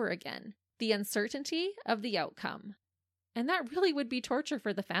all over again. The uncertainty of the outcome." And that really would be torture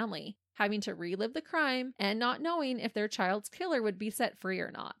for the family, having to relive the crime and not knowing if their child's killer would be set free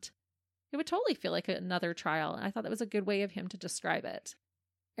or not. It would totally feel like another trial, and I thought that was a good way of him to describe it.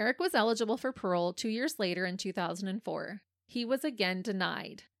 Eric was eligible for parole 2 years later in 2004. He was again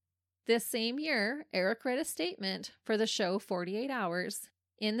denied. This same year, Eric read a statement for the show 48 Hours.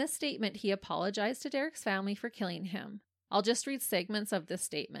 In this statement, he apologized to Derek's family for killing him. I'll just read segments of this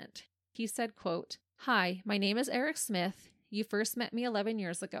statement. He said, quote, "Hi, my name is Eric Smith. You first met me 11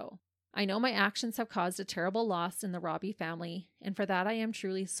 years ago. I know my actions have caused a terrible loss in the Robbie family, and for that I am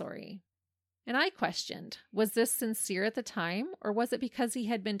truly sorry." And I questioned, was this sincere at the time, or was it because he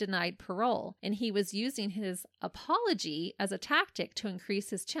had been denied parole and he was using his apology as a tactic to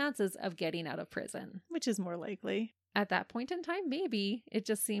increase his chances of getting out of prison? Which is more likely. At that point in time, maybe. It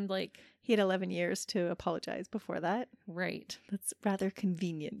just seemed like... He had 11 years to apologize before that. Right. That's rather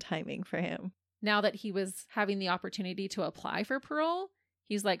convenient timing for him. Now that he was having the opportunity to apply for parole,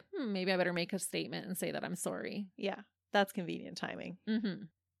 he's like, maybe I better make a statement and say that I'm sorry. Yeah, that's convenient timing.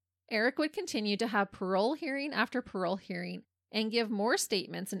 Eric would continue to have parole hearing after parole hearing and give more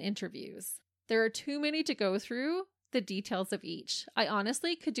statements and interviews. There are too many to go through the details of each. I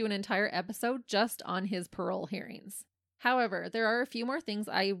honestly could do an entire episode just on his parole hearings. However, there are a few more things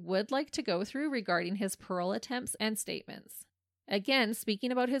I would like to go through regarding his parole attempts and statements. Again, speaking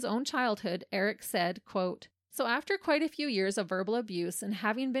about his own childhood, Eric said, quote, "So after quite a few years of verbal abuse and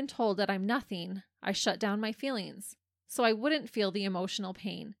having been told that I'm nothing, I shut down my feelings so I wouldn't feel the emotional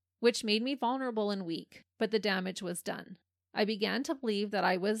pain, which made me vulnerable and weak, but the damage was done. I began to believe that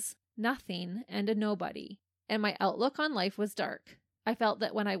I was nothing and a nobody, and my outlook on life was dark. I felt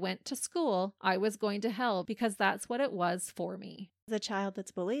that when I went to school, I was going to hell because that's what it was for me." As a child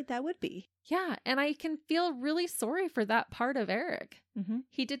that's bullied, that would be. Yeah, and I can feel really sorry for that part of Eric.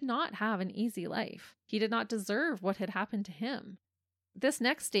 He did not have an easy life. He did not deserve what had happened to him. This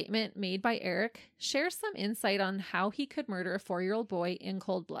next statement made by Eric shares some insight on how he could murder a 4-year-old boy in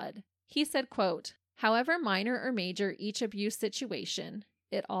cold blood. He said, quote, "However minor or major each abuse situation,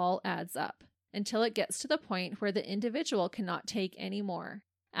 it all adds up until it gets to the point where the individual cannot take any more.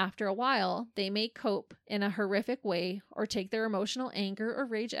 After a while, they may cope in a horrific way or take their emotional anger or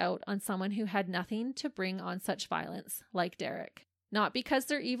rage out on someone who had nothing to bring on such violence, like Derek. Not because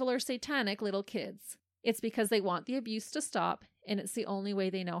they're evil or satanic little kids. It's because they want the abuse to stop and it's the only way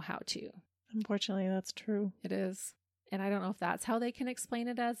they know how to. Unfortunately, that's true. It is. And I don't know if that's how they can explain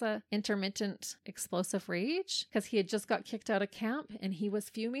it as a intermittent explosive rage, because he had just got kicked out of camp and he was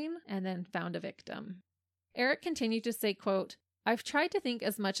fuming and then found a victim. Eric continued to say, quote, "I've tried to think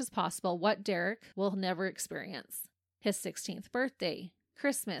as much as possible what Derek will never experience. His 16th birthday,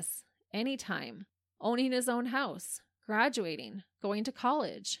 Christmas, anytime, owning his own house, graduating, going to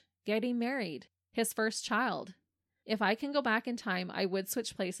college, getting married, his first child. If I can go back in time, I would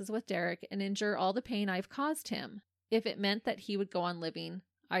switch places with Derek and endure all the pain I've caused him. If it meant that he would go on living,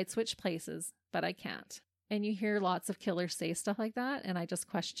 I'd switch places, but I can't." And you hear lots of killers say stuff like that, and I just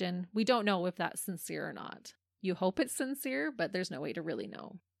question, we don't know if that's sincere or not. You hope it's sincere, but there's no way to really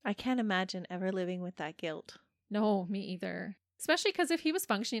know. I can't imagine ever living with that guilt. No, me either. Especially because if he was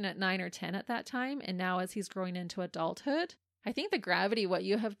functioning at 9 or 10 at that time, and now as he's growing into adulthood, I think the gravity of what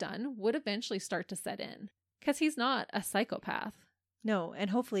you have done would eventually start to set in. Because he's not a psychopath. No, and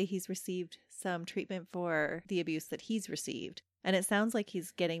hopefully he's received some treatment for the abuse that he's received. And it sounds like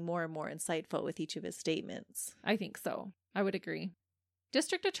he's getting more and more insightful with each of his statements. I think so. I would agree.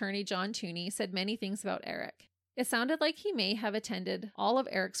 District Attorney John Tooney said many things about Eric. It sounded like he may have attended all of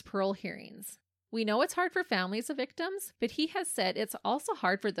Eric's parole hearings. We know it's hard for families of victims, but he has said it's also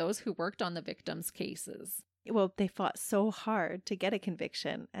hard for those who worked on the victims' cases. Well, they fought so hard to get a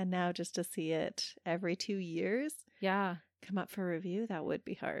conviction, and now just to see it every 2 years Yeah. come up for review, that would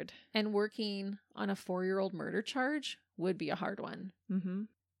be hard. And working on a 4-year-old murder charge would be a hard one. Mm-hmm.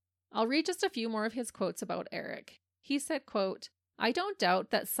 I'll read just a few more of his quotes about Eric. He said, quote, "I don't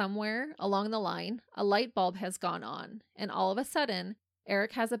doubt that somewhere along the line, a light bulb has gone on, and all of a sudden,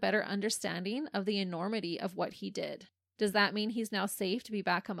 Eric has a better understanding of the enormity of what he did. Does that mean he's now safe to be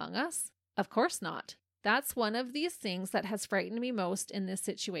back among us? Of course not. That's one of these things that has frightened me most in this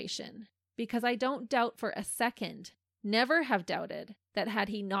situation, because I don't doubt for a second, never have doubted, that had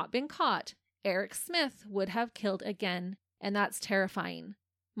he not been caught, Eric Smith would have killed again, and that's terrifying.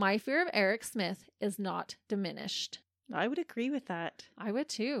 My fear of Eric Smith is not diminished." I would agree with that. I would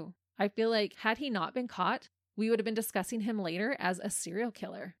too. I feel like had he not been caught, we would have been discussing him later as a serial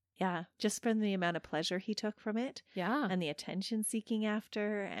killer. Yeah, just from the amount of pleasure he took from it. Yeah. And the attention seeking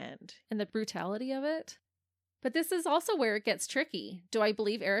after and the brutality of it. But this is also where it gets tricky. Do I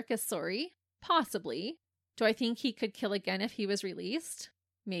believe Eric is sorry? Possibly. Do I think he could kill again if he was released?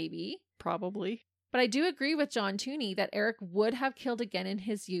 Maybe. probably. But I do agree with John Tooney that Eric would have killed again in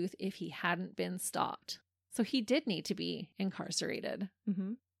his youth if he hadn't been stopped. So he did need to be incarcerated.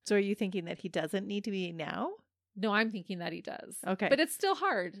 Mm-hmm. So are you thinking that he doesn't need to be now? No, I'm thinking that he does. Okay. But it's still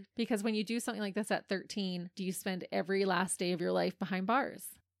hard because when you do something like this at 13, do you spend every last day of your life behind bars?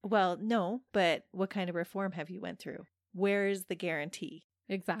 Well, no, but what kind of reform have you went through? Where is the guarantee?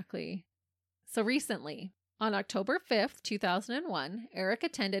 Exactly. So recently, on October 5th, 2001, Eric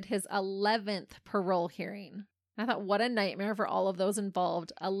attended his 11th parole hearing. I thought, what a nightmare for all of those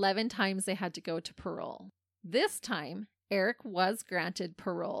involved. 11 times they had to go to parole. This time, Eric was granted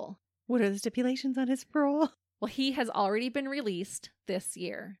parole. What are the stipulations on his parole? Well, he has already been released this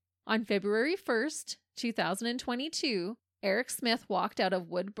year. On February 1st, 2022, Eric Smith walked out of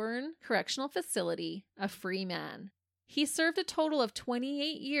Woodburn Correctional Facility a free man. He served a total of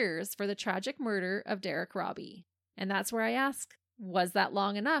 28 years for the tragic murder of Derek Robbie. And that's where I ask, was that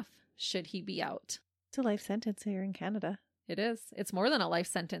long enough? Should he be out? It's a life sentence here in Canada. It is. It's more than a life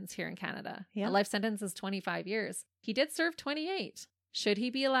sentence here in Canada. Yeah. A life sentence is 25 years. He did serve 28. Should he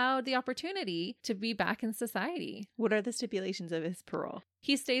be allowed the opportunity to be back in society? What are the stipulations of his parole?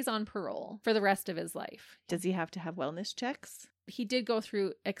 He stays on parole for the rest of his life. Does he have to have wellness checks? He did go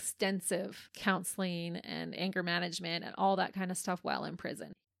through extensive counseling and anger management and all that kind of stuff while in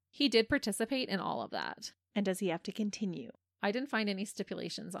prison. He did participate in all of that. And does he have to continue? I didn't find any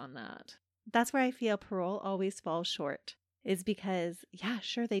stipulations on that. That's where I feel parole always falls short, is because, yeah,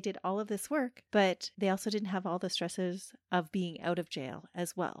 sure, they did all of this work, but they also didn't have all the stresses of being out of jail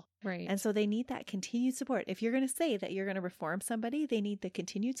as well. Right. And so they need that continued support. If you're going to say that you're going to reform somebody, they need the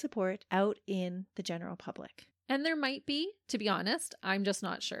continued support out in the general public. And there might be, to be honest, I'm just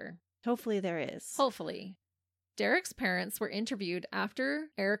not sure. Hopefully there is. Hopefully. Derek's parents were interviewed after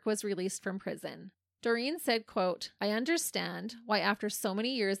Eric was released from prison. Doreen said, quote, "I understand why after so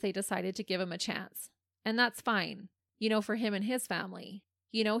many years they decided to give him a chance. And that's fine. You know, for him and his family.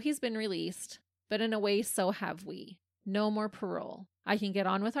 You know he's been released, but in a way so have we. No more parole. I can get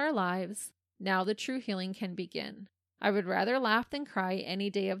on with our lives. Now the true healing can begin. I would rather laugh than cry any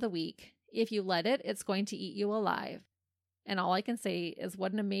day of the week. If you let it, it's going to eat you alive." And all I can say is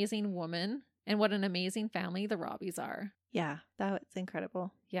what an amazing woman and what an amazing family the Robbies are. Yeah, that's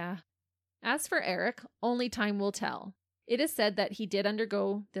incredible. Yeah. As for Eric, only time will tell. It is said that he did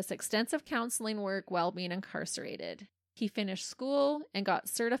undergo this extensive counseling work while being incarcerated. He finished school and got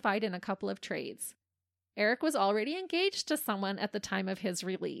certified in a couple of trades. Eric was already engaged to someone at the time of his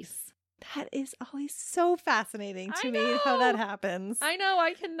release. That is always so fascinating to I me how that know. happens. I know,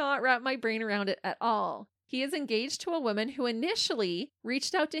 I cannot wrap my brain around it at all. He is engaged to a woman who initially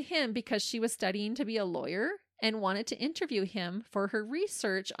reached out to him because she was studying to be a lawyer and wanted to interview him for her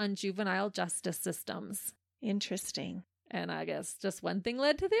research on juvenile justice systems. Interesting. And I guess just one thing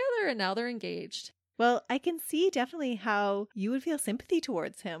led to the other, and now they're engaged. Well, I can see definitely how you would feel sympathy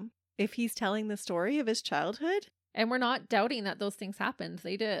towards him if he's telling the story of his childhood. And we're not doubting that those things happened.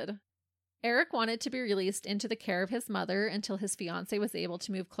 They did. Eric wanted to be released into the care of his mother until his fiancée was able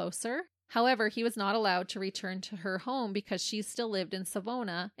to move closer. However, he was not allowed to return to her home because she still lived in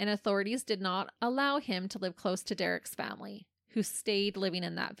Savona, and authorities did not allow him to live close to Derek's family, who stayed living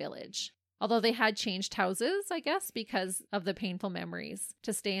in that village. Although they had changed houses, I guess, because of the painful memories,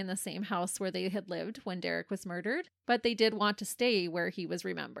 to stay in the same house where they had lived when Derek was murdered, but they did want to stay where he was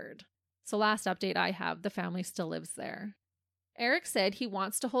remembered. So last update I have, the family still lives there. Eric said he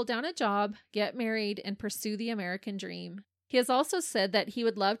wants to hold down a job, get married, and pursue the American dream. He has also said that he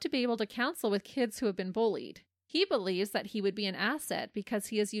would love to be able to counsel with kids who have been bullied. He believes that he would be an asset because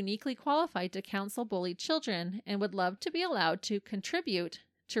he is uniquely qualified to counsel bullied children and would love to be allowed to contribute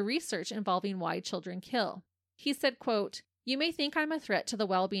to research involving why children kill. He said, quote, "You may think I'm a threat to the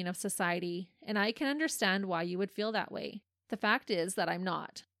well-being of society, and I can understand why you would feel that way. The fact is that I'm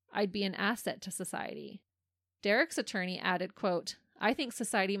not. I'd be an asset to society." Derek's attorney added, quote, "I think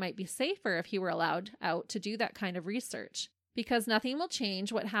society might be safer if he were allowed out to do that kind of research, because nothing will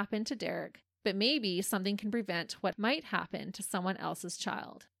change what happened to Derek, but maybe something can prevent what might happen to someone else's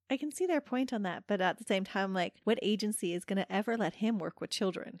child." I can see their point on that, but at the same time, like, what agency is going to ever let him work with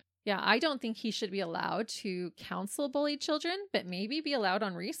children? Yeah, I don't think he should be allowed to counsel bullied children, but maybe be allowed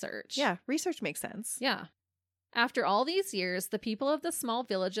on research. Yeah, research makes sense. Yeah. After all these years, the people of the small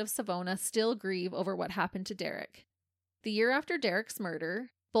village of Savona still grieve over what happened to Derek. The year after Derek's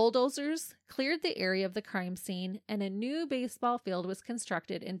murder, bulldozers cleared the area of the crime scene and a new baseball field was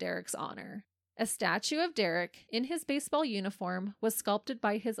constructed in Derek's honor. A statue of Derek in his baseball uniform was sculpted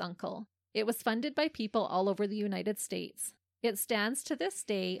by his uncle. It was funded by people all over the United States. It stands to this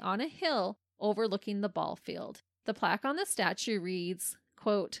day on a hill overlooking the ball field. The plaque on the statue reads,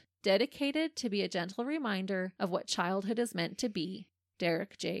 quote, "Dedicated to be a gentle reminder of what childhood is meant to be,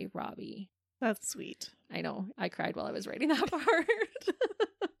 Derek J. Robbie." That's sweet. I know. I cried while I was writing that part.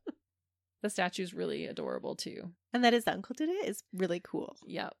 The statue's really adorable too. And that his uncle did it is really cool.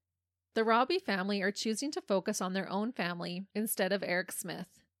 Yep. The Robbie family are choosing to focus on their own family instead of Eric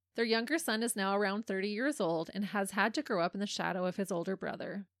Smith. Their younger son is now around 30 years old and has had to grow up in the shadow of his older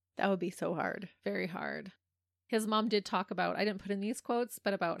brother. That would be so hard. Very hard. His mom did talk about, I didn't put in these quotes,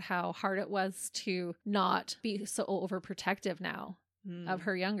 but about how hard it was to not be so overprotective now of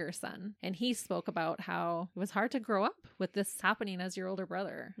her younger son. And he spoke about how it was hard to grow up with this happening as your older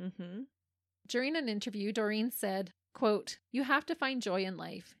brother. Mm-hmm. During an interview, Doreen said, quote, "You have to find joy in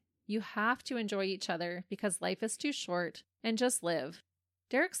life. You have to enjoy each other because life is too short, and just live."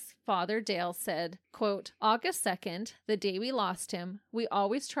 Derek's father, Dale, said, quote, "August 2nd, the day we lost him, we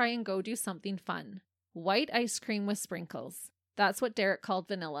always try and go do something fun. White ice cream with sprinkles. That's what Derek called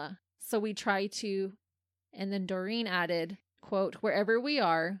vanilla. So we try to," and then Doreen added, quote, "Wherever we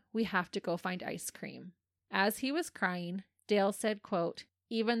are, we have to go find ice cream." As he was crying, Dale said, quote,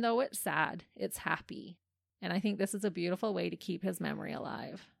 "Even though it's sad, it's happy." And I think this is a beautiful way to keep his memory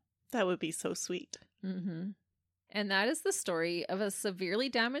alive. That would be so sweet. Mm-hmm. And that is the story of a severely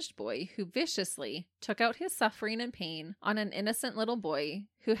damaged boy who viciously took out his suffering and pain on an innocent little boy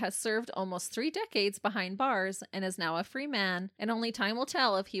who has served almost 3 decades behind bars and is now a free man, and only time will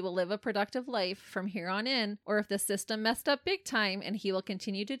tell if he will live a productive life from here on in, or if the system messed up big time and he will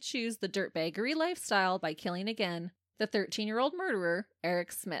continue to choose the dirtbaggery lifestyle by killing again the 13-year-old murderer,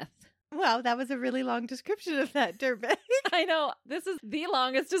 Eric Smith. Wow, that was a really long description of that dirtbag. I know, this is the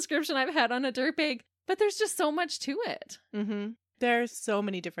longest description I've had on a dirtbag. But there's just so much to it. Mm-hmm. There's so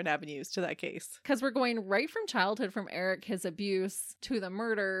many different avenues to that case. Because we're going right from childhood, from Eric, his abuse, to the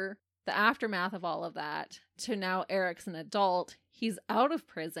murder, the aftermath of all of that, to now Eric's an adult. He's out of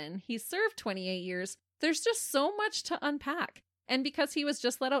prison. He's served 28 years. There's just so much to unpack. And because he was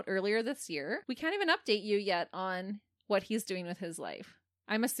just let out earlier this year, we can't even update you yet on what he's doing with his life.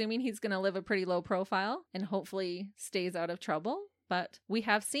 I'm assuming he's going to live a pretty low profile and hopefully stays out of trouble. But we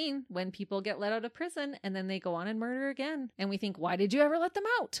have seen when people get let out of prison and then they go on and murder again. And we think, why did you ever let them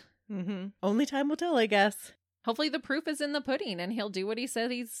out? Mm-hmm. Only time will tell, I guess. Hopefully the proof is in the pudding and he'll do what he said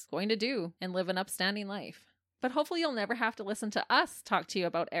he's going to do and live an upstanding life. But hopefully you'll never have to listen to us talk to you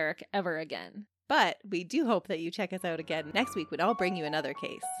about Eric ever again. But we do hope that you check us out again next week when I'll bring you another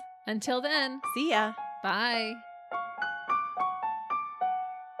case. Until then, See ya. bye.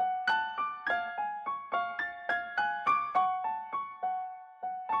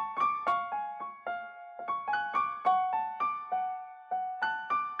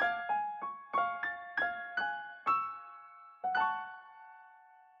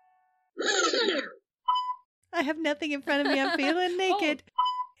 I have nothing in front of me. I'm feeling naked.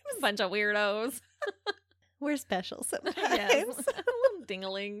 A bunch of weirdos. We're special sometimes. Yes. Little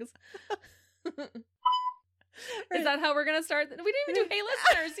dinglings. Is that how we're going to start? We didn't even do Hey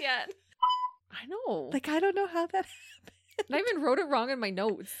Listeners yet. I know. Like, I don't know how that happened. And I even wrote it wrong in my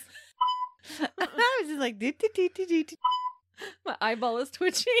notes. I was just like, do. My eyeball is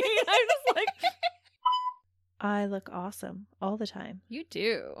twitching. I'm just like, I look awesome all the time. you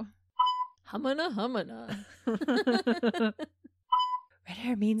do. Humana. Red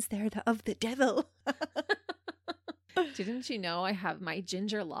hair means they're of the devil. Didn't you know I have my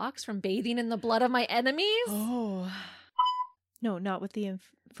ginger locks from bathing in the blood of my enemies? Oh. No, not with the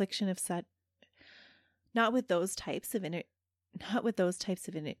infliction of not with those types of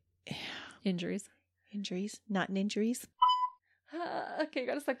Injuries. injuries, not injuries. Okay,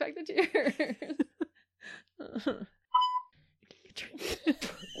 gotta suck back the tears.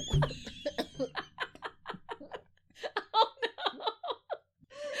 Oh no!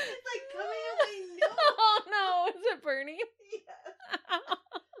 It's like coming out my nose. Oh no! Is it burning?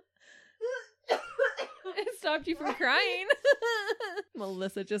 It stopped you from crying.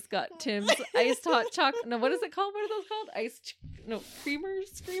 Melissa just got Tim's iced hot chocolate. No, what is it called? What are those called? Creamer?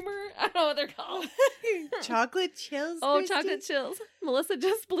 I don't know what they're called. Chocolate chills. Oh, Christy? chocolate chills. Melissa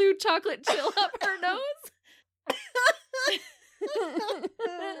just blew chocolate chill up her nose.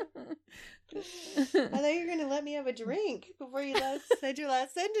 I thought you were going to let me have a drink before you said your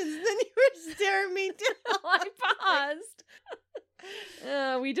last sentence. Then you were staring me down. I paused.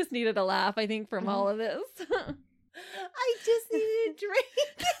 We just needed a laugh, I think, from all of this. I just needed a drink.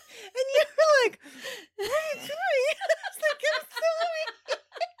 And you were like, what are you doing? I was like, I'm sorry.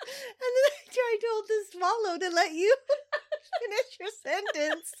 And then I tried to hold the swallow to let you finish your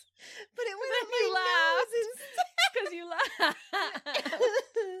sentence. But it went up my You laughed. Because you laughed.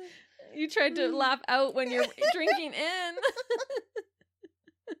 You tried to laugh out when you're drinking in.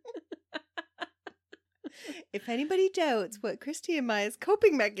 If anybody doubts what Christy and Maya's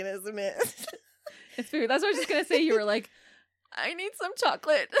coping mechanism is. It's food. That's what I was just going to say. You were like, I need some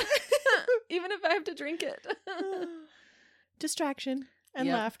chocolate. Even if I have to drink it. Distraction and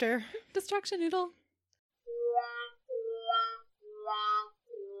Yep. laughter. Distraction noodle.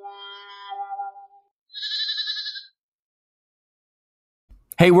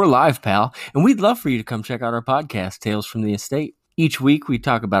 Hey, we're live, pal, and we'd love for you to come check out our podcast, Tales from the Estate. Each week, we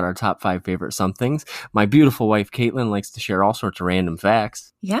talk about our top 5 favorite somethings. My beautiful wife, Caitlin, likes to share all sorts of random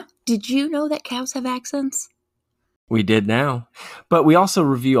facts. Yeah? Did you know that cows have accents? We did now. But we also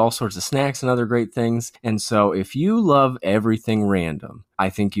review all sorts of snacks and other great things. And so if you love everything random, I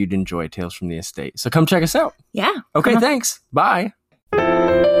think you'd enjoy Tales from the Estate. So come check us out. Yeah. Okay, thanks. Bye.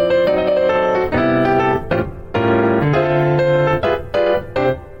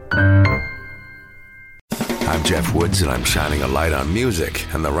 I'm Jeff Woods, and I'm shining a light on music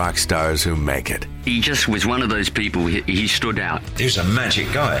and the rock stars who make it. He just was one of those people, he stood out. He was a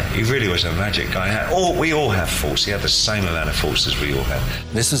magic guy. He really was a magic guy. We all have faults. He had the same amount of faults as we all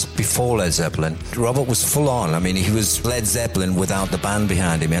have. This was before Led Zeppelin. Robert was full on. I mean, he was Led Zeppelin without the band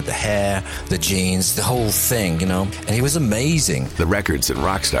behind him. He had the hair, the jeans, the whole thing, you know. And he was amazing. The Records and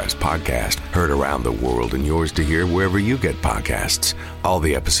Rockstars podcast, heard around the world and yours to hear wherever you get podcasts. All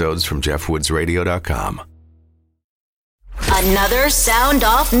the episodes from JeffWoodsRadio.com. Another Sound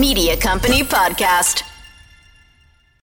Off Media Company podcast.